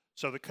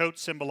 So the coat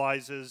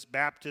symbolizes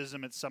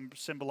baptism. It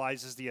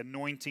symbolizes the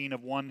anointing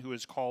of one who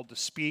is called to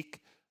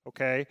speak.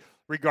 Okay?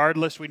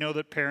 Regardless, we know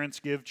that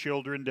parents give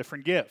children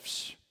different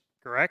gifts.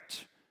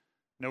 Correct?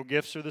 No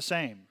gifts are the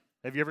same.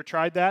 Have you ever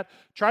tried that?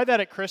 Try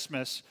that at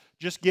Christmas,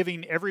 just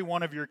giving every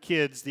one of your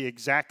kids the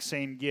exact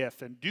same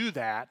gift, and do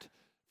that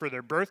for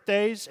their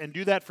birthdays, and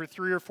do that for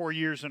 3 or 4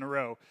 years in a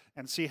row,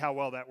 and see how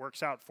well that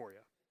works out for you.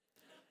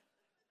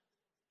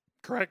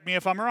 Correct me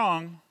if I'm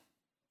wrong,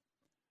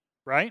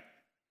 right?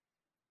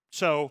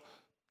 So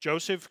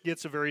Joseph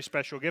gets a very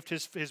special gift.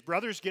 His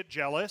brothers get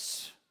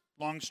jealous.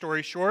 Long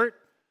story short,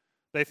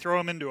 they throw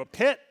him into a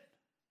pit.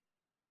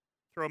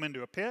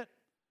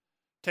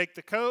 Take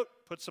the coat,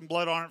 put some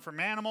blood on it from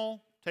an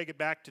animal, take it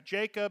back to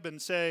Jacob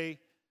and say,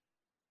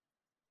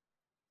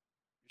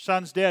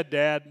 son's dead,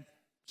 Dad.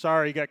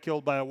 Sorry, he got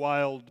killed by a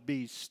wild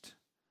beast.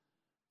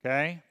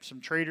 Okay?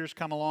 Some traders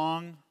come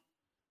along,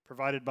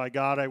 provided by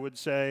God, I would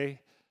say.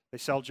 They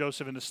sell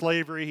Joseph into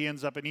slavery. He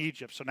ends up in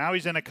Egypt. So now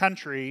he's in a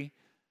country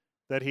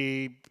that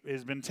he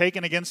has been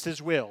taken against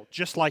his will,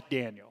 just like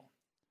Daniel.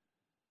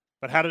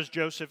 But how does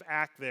Joseph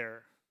act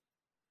there?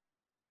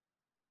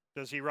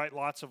 Does he write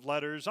lots of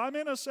letters? I'm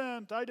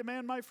innocent. I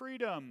demand my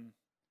freedom.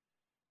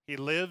 He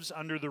lives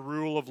under the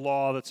rule of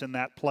law that's in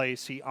that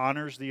place. He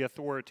honors the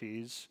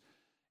authorities.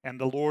 And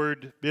the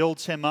Lord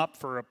builds him up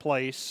for a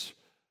place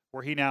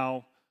where he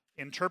now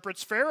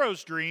interprets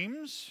Pharaoh's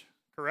dreams,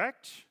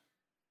 correct?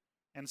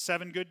 And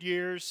 7 good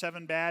years,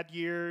 7 bad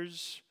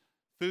years.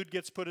 Food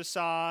gets put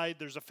aside.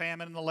 There's a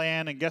famine in the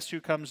land. And guess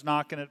who comes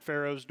knocking at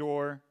Pharaoh's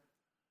door?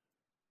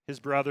 His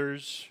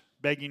brothers,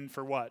 begging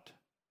for what?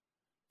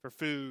 For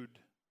food.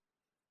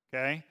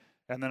 Okay?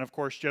 And then, of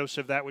course,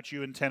 Joseph, that which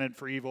you intended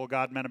for evil,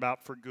 God meant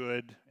about for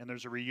good. And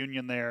there's a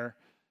reunion there.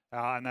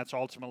 And that's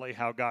ultimately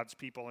how God's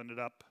people ended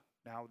up.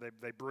 Now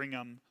they bring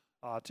them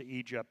to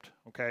Egypt.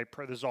 Okay?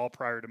 This is all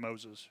prior to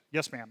Moses.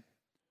 Yes, ma'am.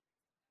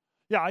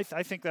 Yeah, I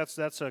think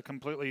that's a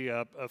completely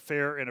a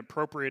fair and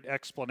appropriate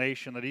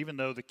explanation that even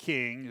though the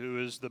king, who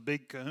is the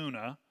big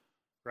kahuna,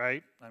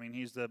 right? I mean,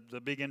 he's the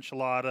big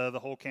enchilada, the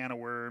whole can of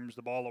worms,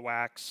 the ball of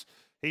wax.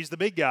 He's the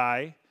big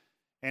guy,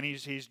 and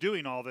he's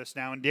doing all this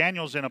now. And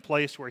Daniel's in a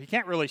place where he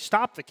can't really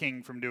stop the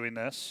king from doing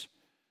this.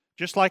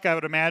 Just like I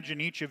would imagine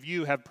each of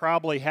you have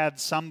probably had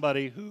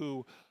somebody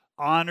who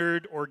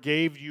honored or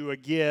gave you a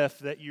gift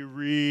that you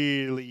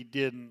really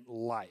didn't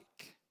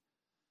like.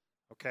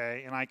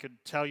 Okay, and I could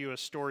tell you a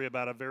story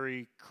about a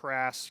very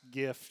crass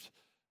gift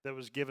that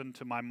was given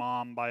to my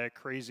mom by a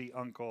crazy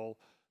uncle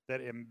that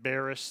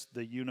embarrassed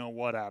the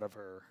you-know-what out of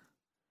her.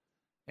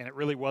 And it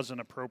really wasn't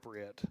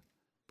appropriate.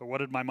 But what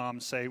did my mom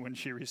say when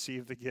she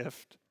received the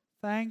gift?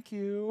 Thank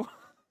you.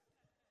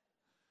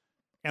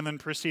 And then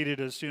proceeded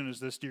as soon as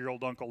this dear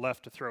old uncle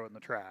left to throw it in the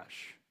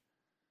trash.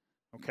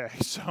 Okay,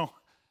 so,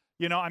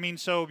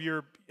 so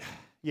you're,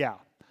 yeah.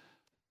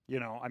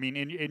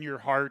 In your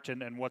heart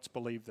and what's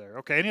believed there.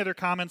 Okay, any other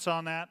comments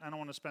on that? I don't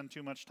want to spend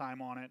too much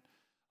time on it.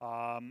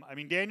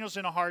 Daniel's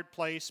in a hard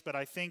place, but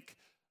I think,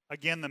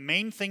 again, the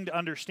main thing to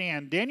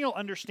understand, Daniel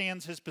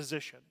understands his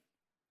position.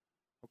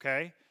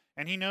 Okay?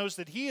 And he knows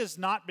that he has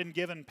not been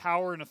given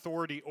power and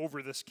authority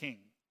over this king.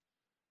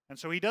 And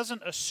so he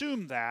doesn't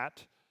assume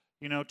that,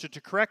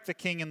 to correct the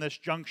king in this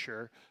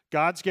juncture.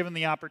 God's given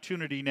the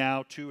opportunity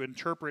now to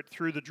interpret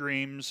through the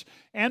dreams.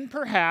 And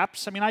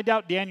perhaps, I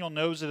doubt Daniel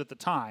knows it at the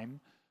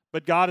time,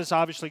 but God is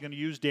obviously going to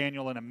use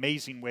Daniel in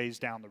amazing ways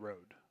down the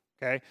road,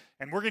 okay?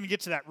 And we're going to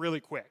get to that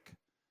really quick,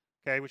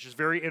 okay, which is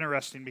very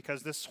interesting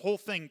because this whole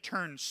thing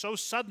turns so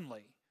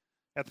suddenly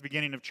at the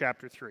beginning of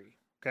chapter 3,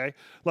 okay?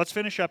 Let's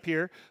finish up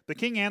here. The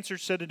king answered,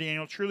 said to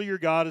Daniel, truly your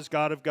God is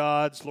God of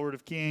gods, Lord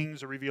of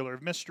kings, a revealer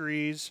of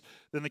mysteries.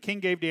 Then the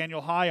king gave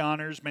Daniel high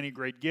honors, many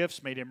great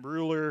gifts, made him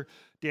ruler.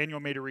 Daniel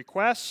made a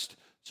request.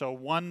 So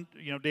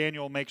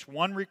Daniel makes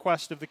one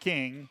request of the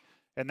king,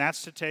 and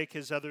that's to take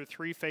his other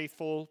 3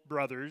 faithful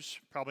brothers,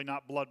 probably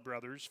not blood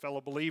brothers,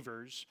 fellow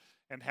believers,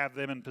 and have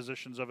them in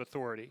positions of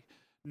authority.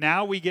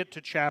 Now we get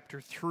to chapter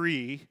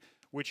 3,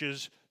 which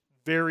is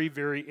very,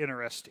 very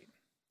interesting.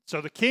 So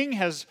the king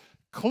has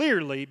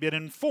clearly been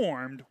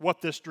informed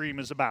what this dream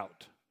is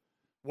about.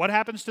 What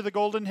happens to the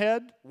golden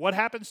head? What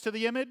happens to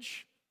the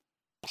image?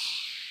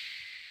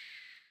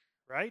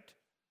 Right?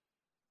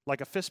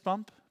 Like a fist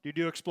bump. Do you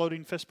do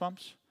exploding fist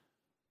bumps?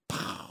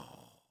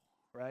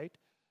 Right?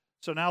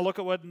 So now look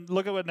at what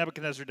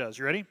Nebuchadnezzar does.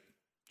 You ready?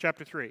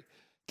 Chapter 3.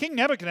 King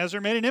Nebuchadnezzar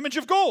made an image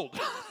of gold.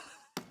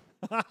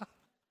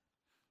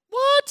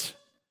 What?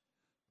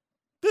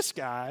 This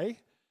guy,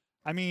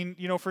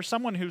 for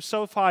someone who's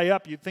so high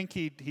up, you'd think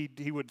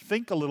he would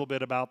think a little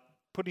bit about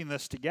putting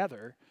this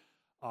together,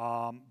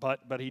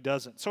 but he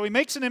doesn't. So he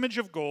makes an image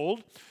of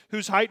gold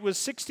whose height was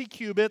 60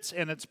 cubits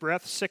and its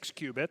breadth 6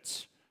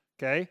 cubits.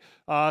 Okay,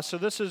 so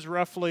this is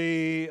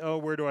roughly,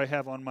 where do I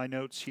have on my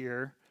notes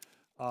here?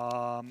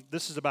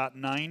 This is about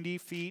 90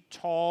 feet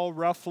tall,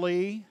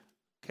 roughly.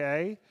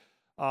 Okay,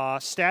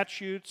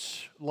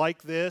 statues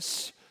like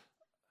this.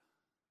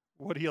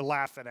 What are you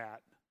laughing at?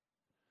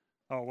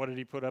 Oh, what did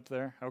he put up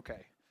there?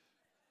 Okay.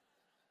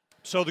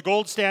 So the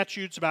gold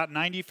statue's about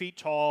 90 feet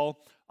tall.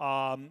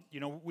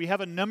 We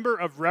have a number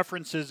of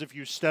references if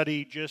you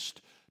study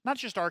not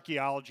just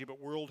archaeology, but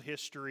world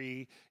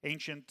history,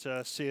 ancient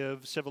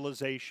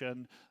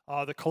civilization.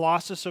 The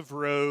Colossus of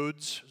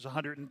Rhodes is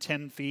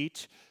 110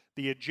 feet.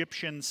 The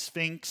Egyptian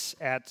Sphinx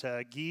at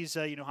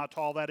Giza, you know how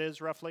tall that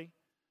is roughly?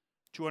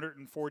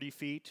 240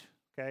 feet.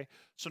 Okay,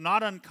 so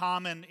not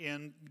uncommon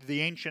in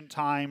the ancient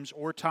times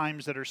or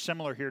times that are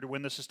similar here to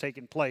when this is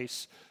taking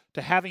place,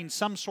 to having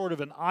some sort of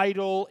an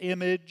idol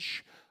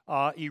image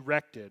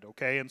erected,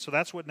 okay? And so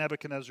that's what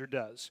Nebuchadnezzar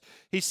does.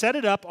 He set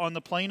it up on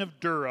the plain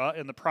of Dura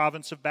in the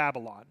province of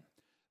Babylon.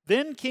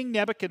 Then King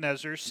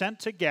Nebuchadnezzar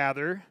sent to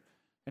gather,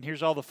 And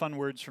here's all the fun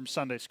words from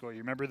Sunday school. You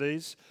remember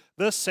these?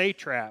 The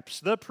satraps,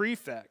 the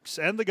prefects,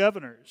 and the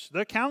governors,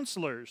 the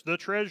counselors, the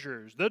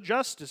treasurers, the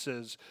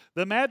justices,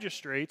 the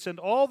magistrates, and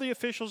all the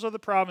officials of the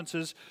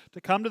provinces to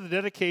come to the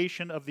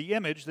dedication of the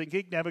image that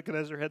King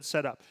Nebuchadnezzar had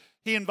set up.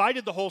 He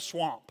invited the whole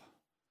swamp.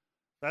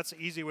 That's an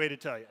easy way to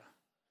tell you.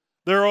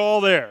 They're all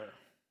there.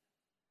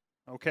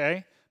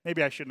 Okay?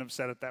 Maybe I shouldn't have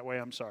said it that way.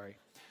 I'm sorry.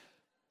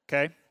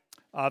 Okay?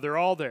 They're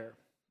all there.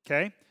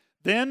 Okay?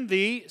 Then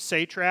the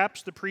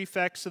satraps, the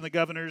prefects, and the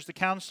governors, the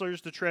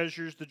counselors, the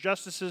treasurers, the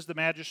justices, the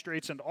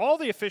magistrates, and all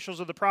the officials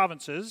of the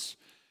provinces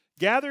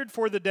gathered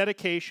for the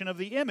dedication of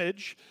the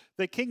image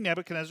that King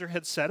Nebuchadnezzar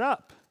had set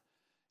up.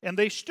 And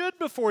they stood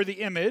before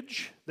the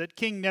image that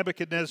King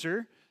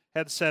Nebuchadnezzar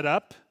had set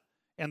up,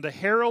 and the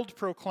herald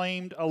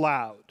proclaimed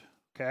aloud.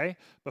 Okay?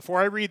 Before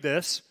I read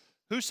this,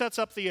 who sets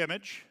up the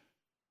image?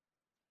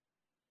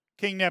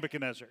 King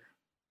Nebuchadnezzar.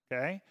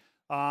 Okay?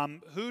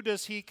 Who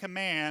does he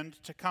command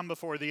to come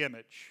before the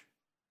image?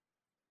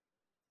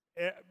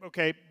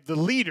 Okay, the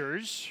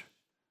leaders.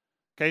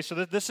 Okay, so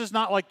this is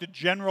not like the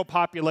general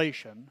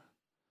population.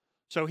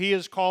 So he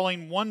is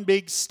calling one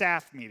big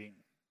staff meeting.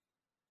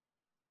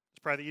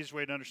 It's probably the easiest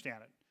way to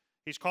understand it.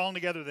 He's calling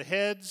together the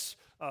heads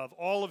of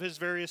all of his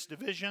various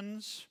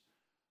divisions,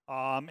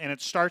 and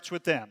it starts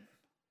with them.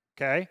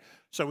 Okay,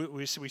 so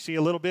we see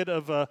a little bit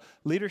of a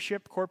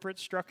leadership corporate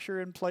structure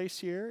in place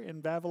here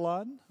in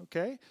Babylon,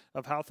 okay,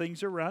 of how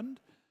things are run.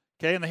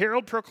 Okay, and the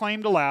herald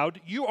proclaimed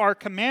aloud, "You are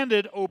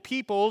commanded, O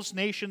peoples,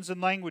 nations,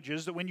 and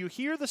languages, that when you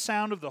hear the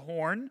sound of the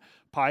horn,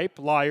 pipe,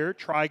 lyre,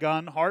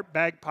 trigon, harp,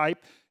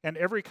 bagpipe, and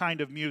every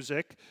kind of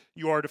music,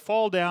 you are to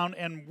fall down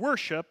and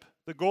worship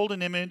the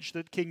golden image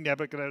that King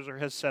Nebuchadnezzar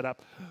has set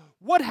up."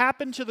 What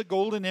happened to the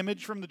golden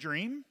image from the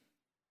dream?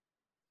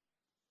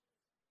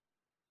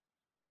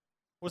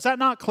 Was that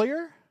not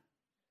clear?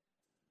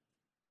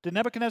 Did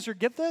Nebuchadnezzar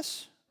get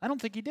this? I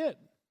don't think he did.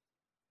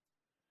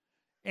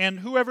 "And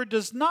whoever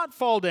does not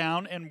fall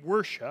down and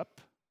worship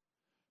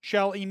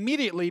shall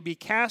immediately be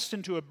cast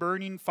into a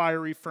burning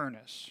fiery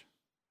furnace."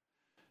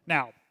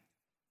 Now,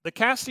 the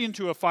casting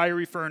into a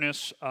fiery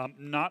furnace,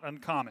 not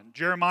uncommon.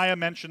 Jeremiah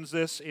mentions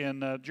this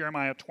in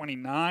Jeremiah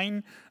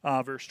 29,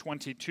 verse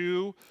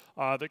 22,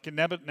 that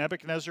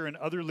Nebuchadnezzar and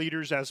other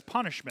leaders as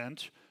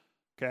punishment,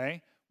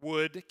 okay,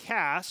 would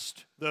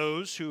cast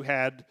those who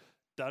had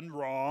done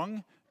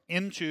wrong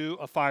into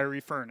a fiery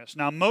furnace.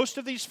 Now, most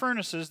of these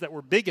furnaces that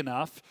were big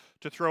enough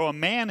to throw a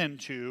man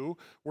into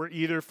were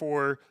either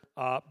for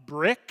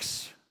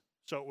bricks,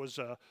 so it was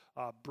a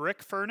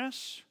brick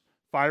furnace,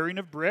 firing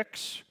of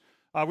bricks.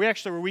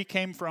 Where we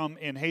came from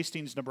in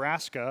Hastings,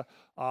 Nebraska,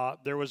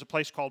 there was a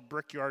place called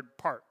Brickyard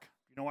Park.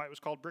 You know why it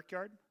was called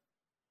Brickyard?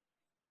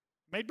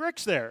 Made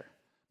bricks there.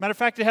 Matter of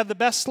fact, it had the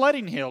best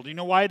sledding hill. Do you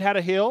know why it had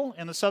a hill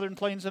in the southern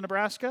plains of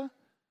Nebraska?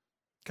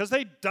 Because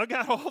they dug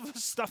out all the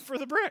stuff for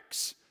the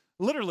bricks.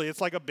 Literally, it's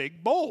like a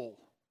big bowl,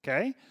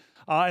 okay?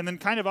 And then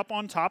kind of up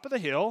on top of the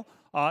hill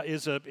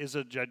is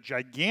a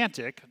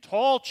gigantic,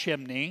 tall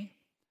chimney,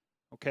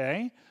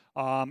 okay?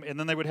 And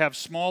then they would have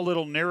small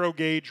little narrow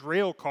gauge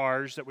rail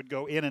cars that would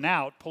go in and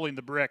out pulling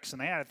the bricks. And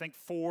they had, I think,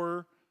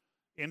 4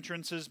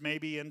 entrances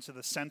maybe into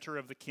the center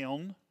of the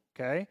kiln,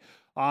 okay?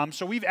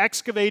 So we've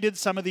excavated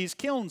some of these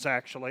kilns,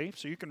 actually,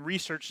 so you can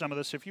research some of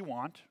this if you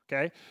want,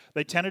 okay?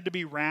 They tended to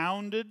be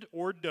rounded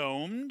or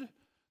domed.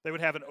 They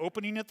would have an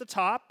opening at the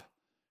top,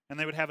 and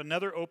they would have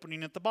another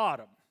opening at the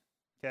bottom,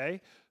 okay?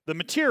 The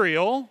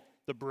material,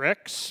 the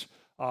bricks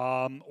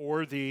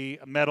or the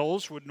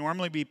metals, would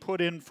normally be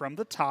put in from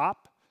the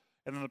top,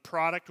 and then the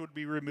product would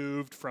be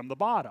removed from the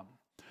bottom.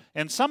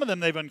 And some of them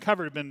they've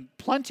uncovered have been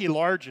plenty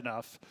large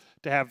enough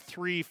to have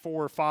 3,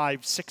 4,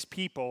 5, 6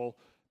 people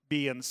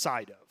be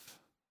inside of.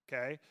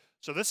 Okay?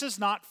 So this is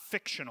not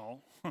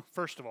fictional,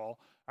 first of all.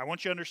 I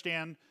want you to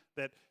understand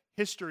that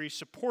history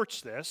supports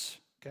this.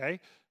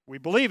 Okay? We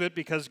believe it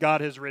because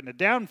God has written it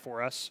down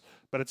for us,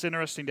 but it's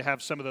interesting to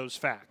have some of those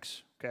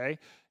facts. Okay?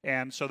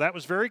 And so that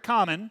was very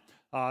common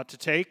to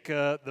take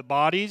the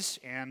bodies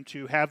and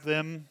to have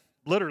them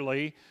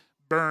literally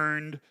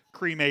burned,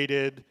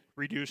 cremated,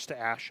 reduced to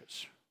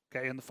ashes,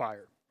 okay, in the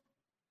fire.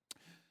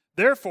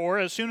 "Therefore,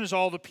 as soon as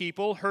all the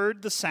people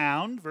heard the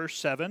sound," verse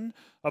 7,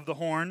 "of the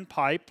horn,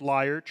 pipe,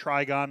 lyre,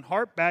 trigon,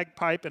 harp,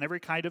 bagpipe, and every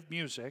kind of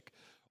music,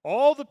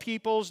 all the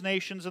peoples,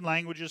 nations, and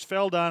languages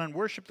fell down and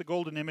worshipped the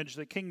golden image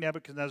that King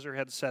Nebuchadnezzar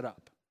had set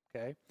up."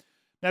 Okay?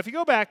 Now, if you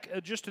go back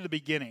just to the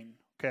beginning,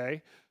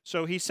 okay,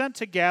 so he sent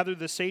to gather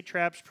the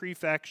satraps,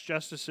 prefects,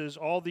 justices,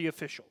 all the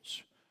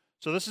officials.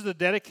 So this is the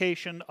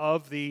dedication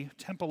of the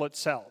temple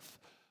itself.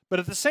 But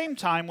at the same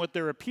time, what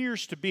there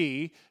appears to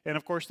be, and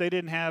of course they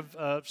didn't have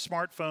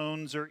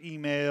smartphones or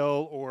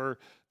email or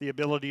the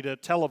ability to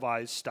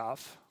televise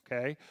stuff,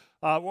 okay?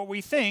 What we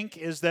think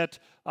is that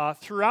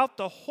throughout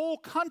the whole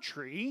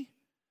country,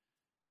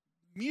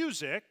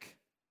 music,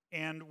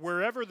 and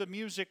wherever the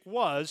music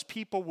was,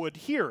 people would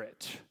hear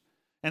it.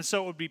 And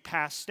so it would be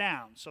passed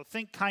down. So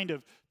think kind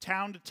of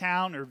town to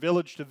town or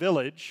village to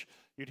village.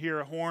 You'd hear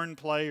a horn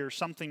play or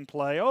something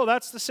play. Oh,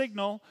 that's the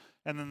signal.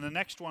 And then the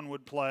next one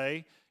would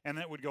play. and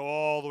it would go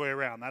all the way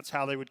around. That's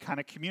how they would kind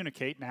of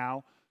communicate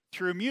now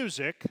through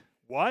music.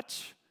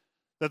 What?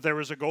 That there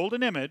was a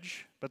golden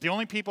image, but the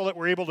only people that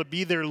were able to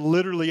be there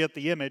literally at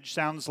the image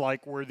sounds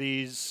like were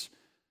these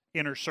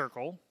inner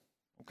circle,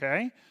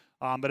 okay?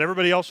 But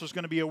everybody else was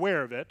going to be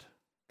aware of it,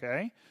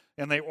 okay?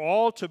 And they were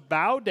all to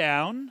bow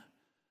down,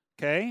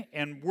 okay,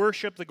 and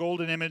worship the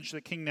golden image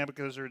that King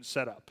Nebuchadnezzar had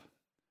set up.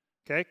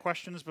 Okay,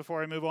 questions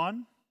before I move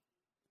on?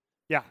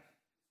 Yeah.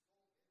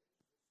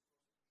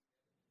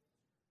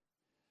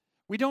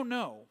 We don't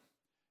know.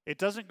 It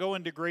doesn't go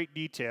into great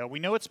detail. We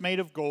know it's made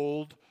of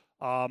gold,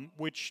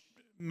 which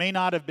may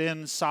not have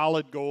been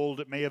solid gold.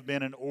 It may have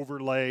been an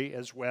overlay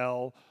as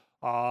well.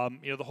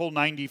 The whole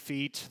 90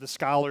 feet, the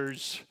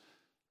scholars,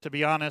 to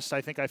be honest,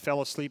 I think I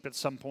fell asleep at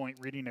some point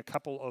reading a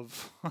couple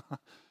of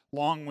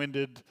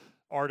long-winded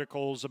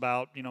articles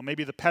about,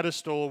 maybe the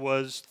pedestal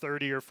was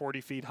 30 or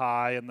 40 feet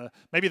high, and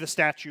maybe the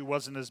statue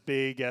wasn't as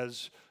big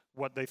as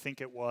what they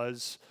think it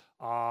was.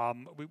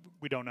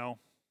 We don't know.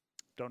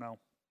 Don't know.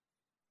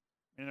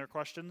 Any other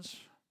questions?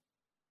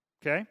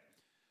 Okay.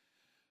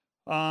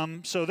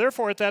 So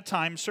therefore, at that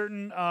time,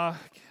 certain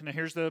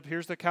here's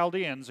the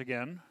Chaldeans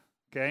again.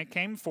 Okay,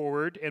 came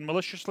forward and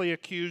maliciously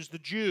accused the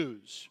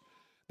Jews.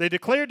 They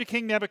declared to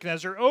King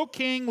Nebuchadnezzar, "O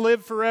king,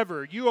 live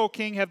forever. You, O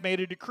king, have made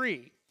a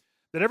decree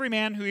that every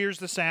man who hears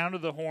the sound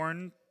of the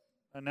horn,"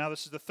 and now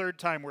this is the third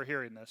time we're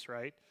hearing this,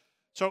 right?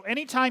 So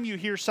anytime you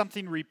hear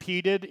something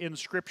repeated in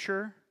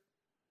Scripture,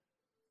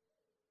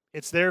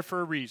 it's there for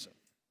a reason.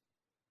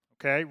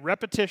 Okay?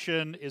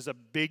 Repetition is a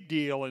big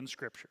deal in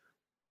Scripture.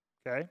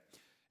 Okay?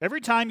 Every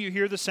time you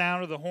hear the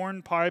sound of the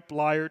horn, pipe,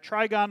 lyre,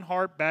 trigon,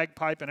 harp,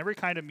 bagpipe, and every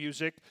kind of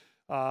music,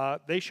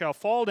 they shall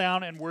fall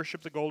down and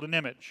worship the golden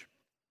image.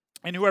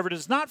 And whoever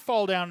does not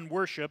fall down and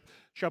worship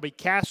shall be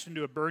cast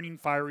into a burning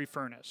fiery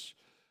furnace.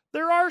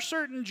 There are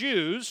certain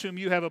Jews whom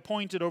you have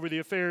appointed over the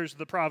affairs of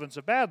the province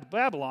of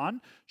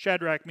Babylon,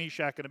 Shadrach,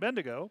 Meshach, and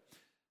Abednego.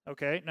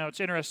 Okay, now it's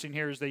interesting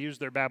here is they use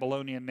their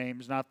Babylonian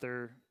names, not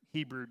their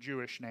Hebrew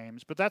Jewish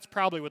names, but that's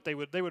probably what they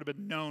would have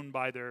been known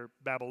by their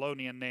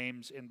Babylonian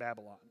names in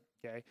Babylon.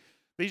 Okay,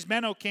 these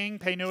men, O king,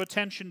 pay no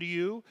attention to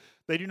you.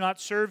 They do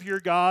not serve your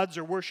gods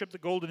or worship the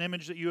golden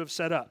image that you have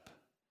set up.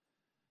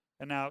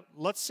 And now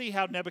let's see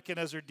how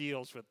Nebuchadnezzar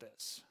deals with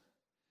this.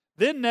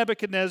 Then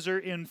Nebuchadnezzar,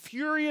 in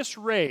furious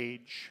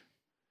rage,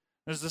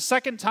 this is the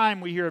second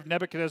time we hear of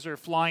Nebuchadnezzar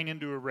flying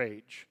into a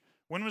rage.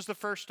 When was the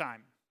first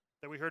time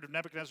that we heard of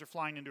Nebuchadnezzar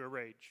flying into a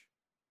rage?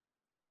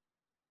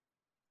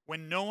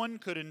 When no one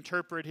could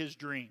interpret his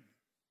dream,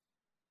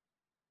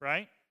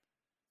 right?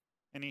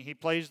 And he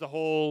plays the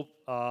whole,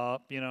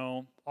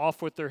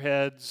 off with their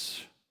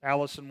heads,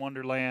 Alice in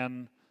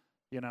Wonderland,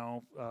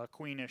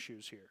 queen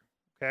issues here,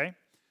 okay?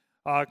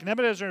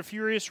 Nebuchadnezzar, in a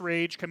furious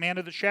rage,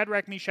 commanded that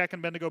Shadrach, Meshach,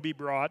 and Abednego be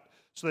brought.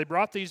 So they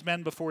brought these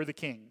men before the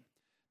king.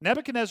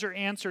 Nebuchadnezzar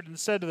answered and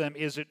said to them,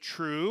 "Is it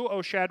true,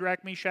 O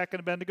Shadrach, Meshach, and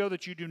Abednego,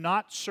 that you do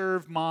not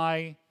serve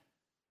my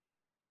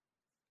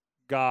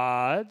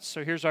gods?"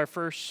 So here's our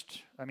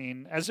first,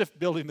 as if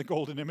building the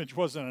golden image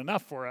wasn't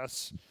enough for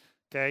us.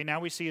 Okay, now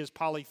we see his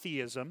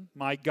polytheism,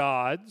 my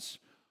gods,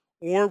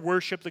 or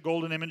worship the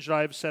golden image that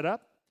I have set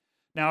up.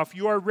 Now, if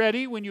you are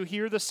ready when you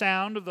hear the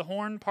sound of the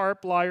horn,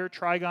 harp, lyre,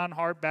 trigon,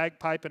 harp,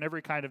 bagpipe, and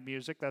every kind of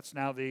music, that's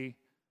now the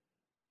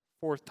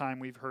fourth time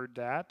we've heard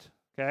that,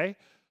 okay?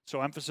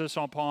 So emphasis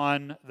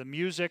upon the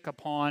music,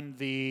 upon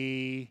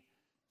the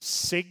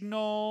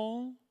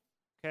signal,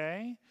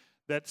 okay?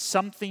 That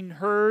something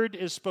heard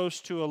is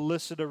supposed to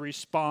elicit a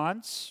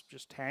response.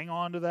 Just hang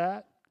on to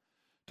that.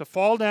 To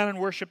fall down and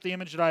worship the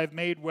image that I have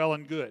made, well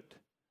and good.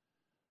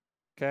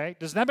 Okay?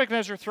 Does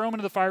Nebuchadnezzar throw him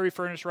into the fiery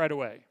furnace right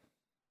away?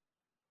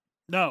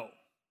 No. Do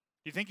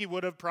you think he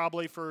would have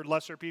probably for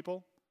lesser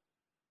people?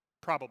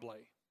 Probably.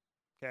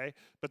 Okay?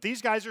 But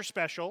these guys are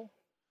special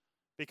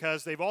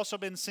because they've also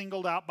been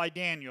singled out by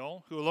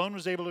Daniel, who alone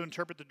was able to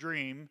interpret the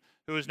dream,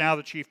 who is now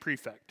the chief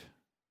prefect.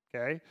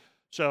 Okay?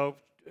 So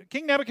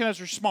King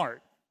Nebuchadnezzar's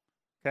smart.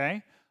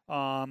 Okay?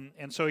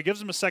 And so he gives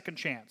them a second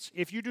chance.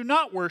 If you do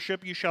not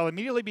worship, you shall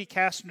immediately be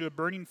cast into a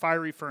burning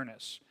fiery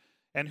furnace.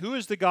 And who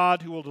is the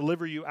God who will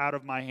deliver you out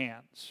of my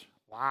hands?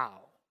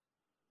 Wow.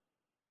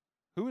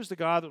 Who is the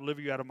God that will deliver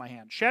you out of my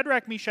hand?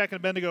 Shadrach, Meshach, and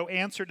Abednego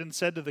answered and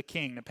said to the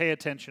king, now pay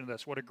attention to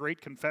this, what a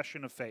great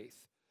confession of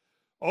faith.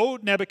 O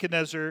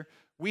Nebuchadnezzar,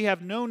 we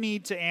have no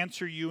need to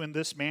answer you in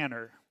this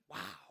manner. Wow.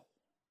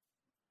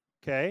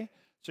 Okay,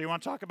 so you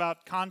want to talk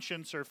about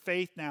conscience or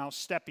faith now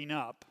stepping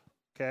up,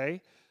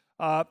 okay?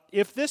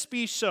 If this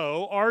be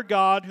so, our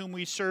God whom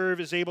we serve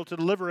is able to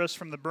deliver us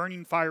from the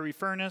burning fiery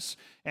furnace,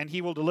 and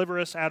he will deliver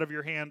us out of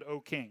your hand,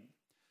 O king.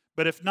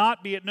 But if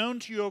not, be it known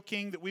to you, O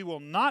king, that we will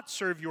not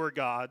serve your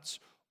gods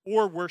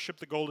or worship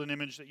the golden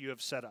image that you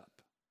have set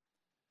up.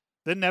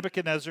 Then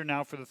Nebuchadnezzar,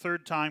 now for the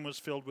third time, was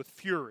filled with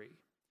fury,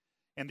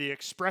 and the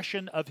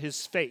expression of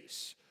his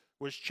face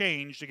was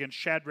changed against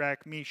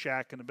Shadrach,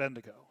 Meshach, and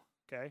Abednego.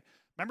 Okay?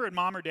 Remember when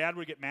mom or dad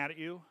would get mad at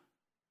you?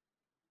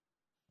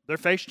 Their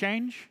face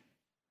change?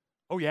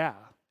 Oh, yeah.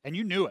 And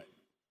you knew it,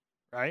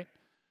 right?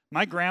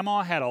 My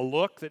grandma had a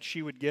look that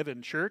she would give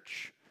in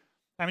church.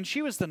 I mean,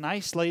 she was the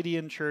nice lady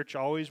in church,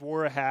 always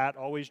wore a hat,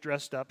 always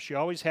dressed up. She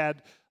always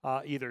had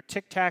either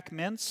Tic Tac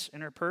mints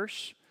in her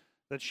purse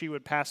that she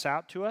would pass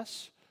out to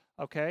us,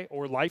 okay,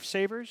 or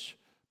Lifesavers.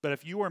 But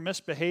if you were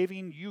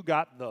misbehaving, you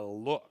got the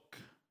look.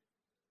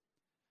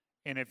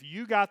 And if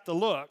you got the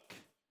look,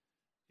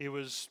 it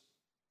was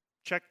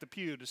check the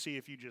pew to see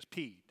if you just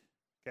peed,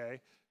 okay?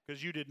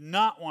 Because you did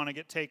not want to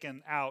get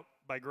taken out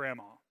by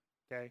grandma,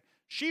 okay?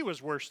 She was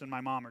worse than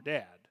my mom or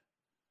dad.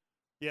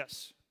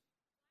 Yes.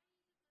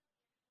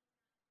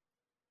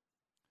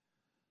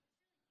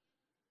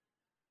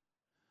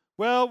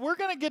 Well, we're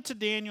going to get to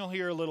Daniel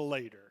here a little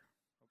later,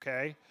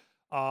 okay?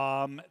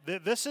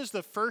 This is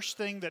the first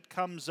thing that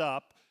comes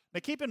up.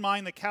 Now, keep in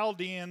mind the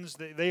Chaldeans,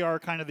 they are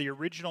kind of the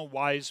original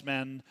wise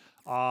men,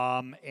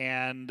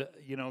 and,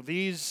 you know,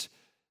 these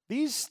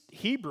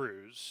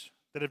Hebrews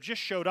that have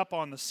just showed up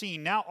on the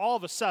scene, now all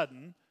of a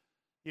sudden,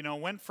 you know,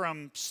 went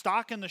from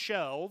stocking the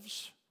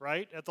shelves,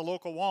 right, at the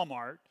local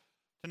Walmart,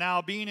 to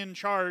now being in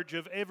charge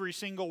of every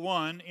single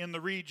one in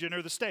the region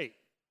or the state.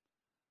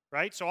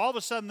 Right? So all of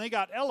a sudden they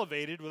got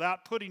elevated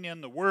without putting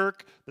in the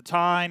work, the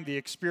time, the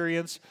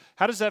experience.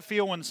 How does that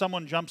feel when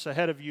someone jumps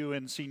ahead of you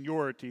in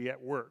seniority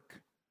at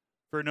work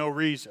for no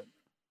reason?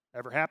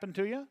 Ever happened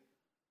to you?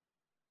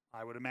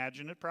 I would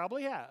imagine it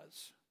probably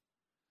has.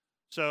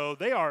 So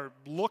they are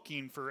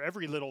looking for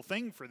every little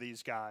thing for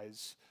these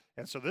guys.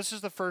 And so this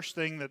is the first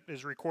thing that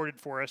is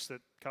recorded for us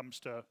that comes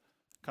to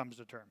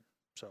term.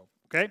 So,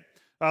 okay?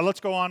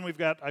 Let's go on.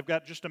 I've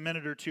got just a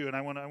minute or two, and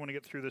I want to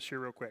get through this here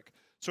real quick.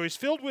 So he's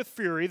filled with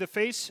fury.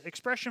 The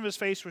expression of his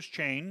face was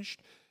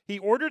changed. He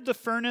ordered the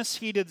furnace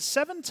heated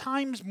 7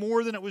 times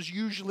more than it was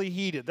usually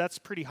heated. That's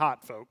pretty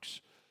hot,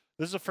 folks.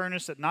 This is a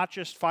furnace that not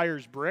just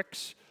fires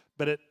bricks,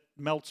 but it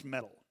melts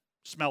metal,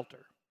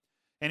 smelter.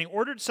 And he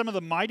ordered some of the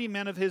mighty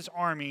men of his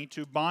army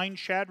to bind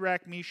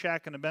Shadrach,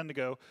 Meshach, and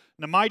Abednego.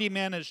 And the mighty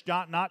men is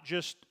not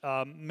just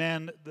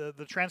men.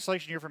 The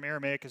translation here from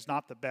Aramaic is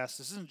not the best.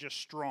 This isn't just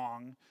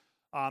strong.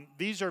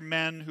 These are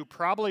men who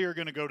probably are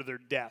going to go to their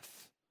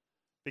death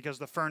because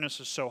the furnace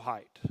is so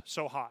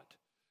hot.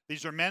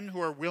 These are men who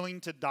are willing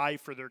to die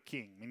for their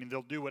king, meaning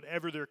they'll do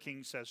whatever their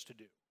king says to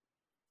do.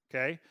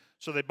 Okay?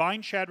 So they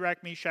bind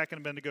Shadrach, Meshach, and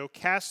Abednego,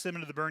 cast them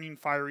into the burning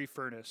fiery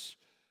furnace.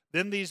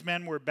 Then these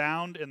men were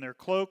bound in their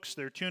cloaks,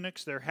 their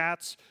tunics, their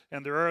hats,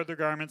 and their other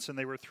garments, and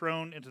they were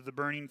thrown into the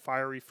burning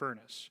fiery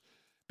furnace.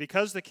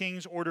 Because the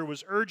king's order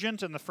was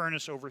urgent and the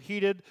furnace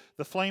overheated,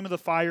 the flame of the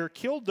fire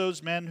killed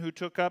those men who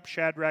took up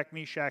Shadrach,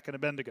 Meshach, and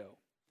Abednego.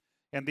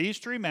 And these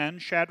 3 men,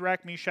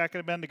 Shadrach, Meshach,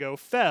 and Abednego,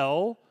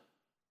 fell.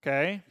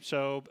 Okay,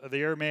 so the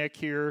Aramaic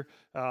here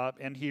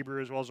and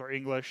Hebrew as well as our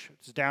English,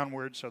 it's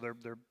downward, so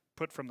they're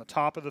put from the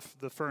top of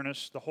the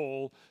furnace, the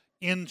hole,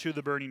 into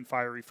the burning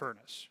fiery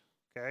furnace.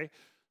 Okay,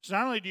 so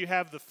not only do you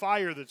have the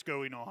fire that's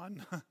going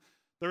on,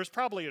 there's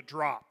probably a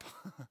drop.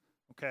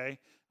 Okay,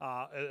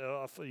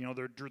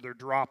 they're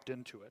dropped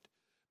into it.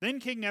 Then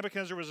King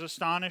Nebuchadnezzar was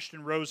astonished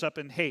and rose up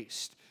in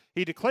haste.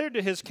 He declared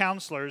to his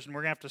counselors, and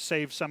we're going to have to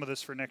save some of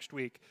this for next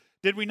week,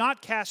 "Did we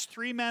not cast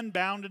 3 men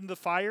bound into the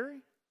fire?"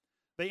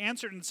 They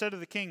answered and said to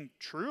the king,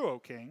 "True, O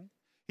king."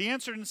 He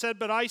answered and said,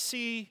 "But I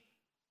see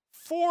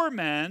 4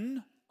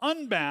 men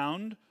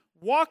unbound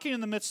walking in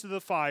the midst of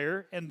the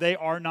fire, and they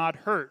are not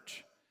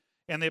hurt.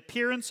 And the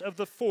appearance of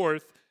the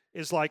 4th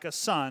is like a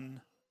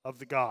son of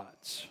the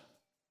gods."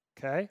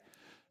 Okay?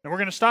 And we're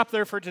going to stop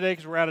there for today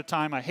because we're out of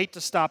time. I hate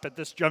to stop at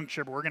this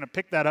juncture, but we're going to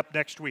pick that up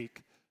next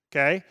week.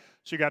 Okay?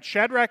 So you got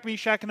Shadrach,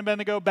 Meshach, and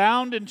Abednego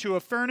bound into a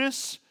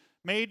furnace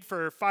made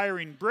for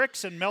firing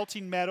bricks and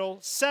melting metal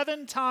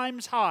 7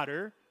 times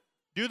hotter.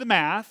 Do the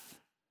math.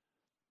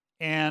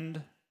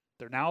 And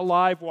they're now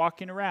alive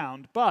walking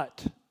around,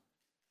 but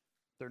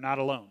they're not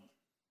alone.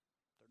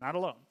 They're not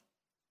alone.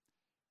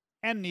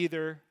 And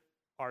neither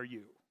are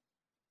you.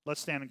 Let's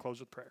stand and close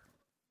with prayer.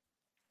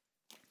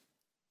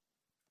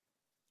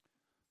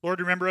 Lord,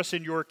 remember us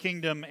in your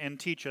kingdom and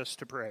teach us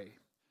to pray.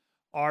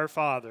 Our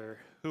Father,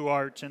 who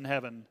art in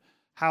heaven,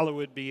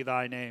 hallowed be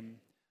thy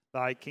name.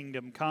 Thy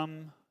kingdom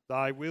come,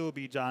 thy will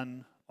be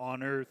done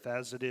on earth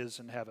as it is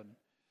in heaven.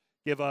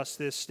 Give us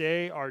this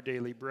day our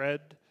daily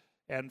bread,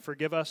 and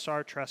forgive us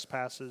our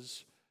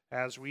trespasses,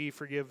 as we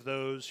forgive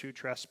those who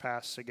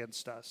trespass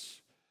against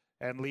us.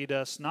 And lead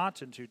us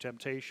not into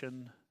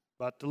temptation,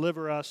 but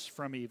deliver us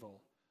from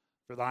evil.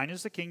 For thine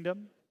is the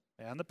kingdom,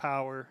 and the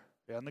power,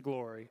 and the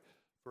glory,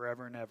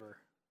 forever and ever.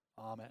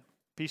 Amen.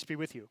 Peace be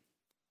with you.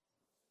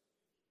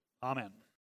 Amen.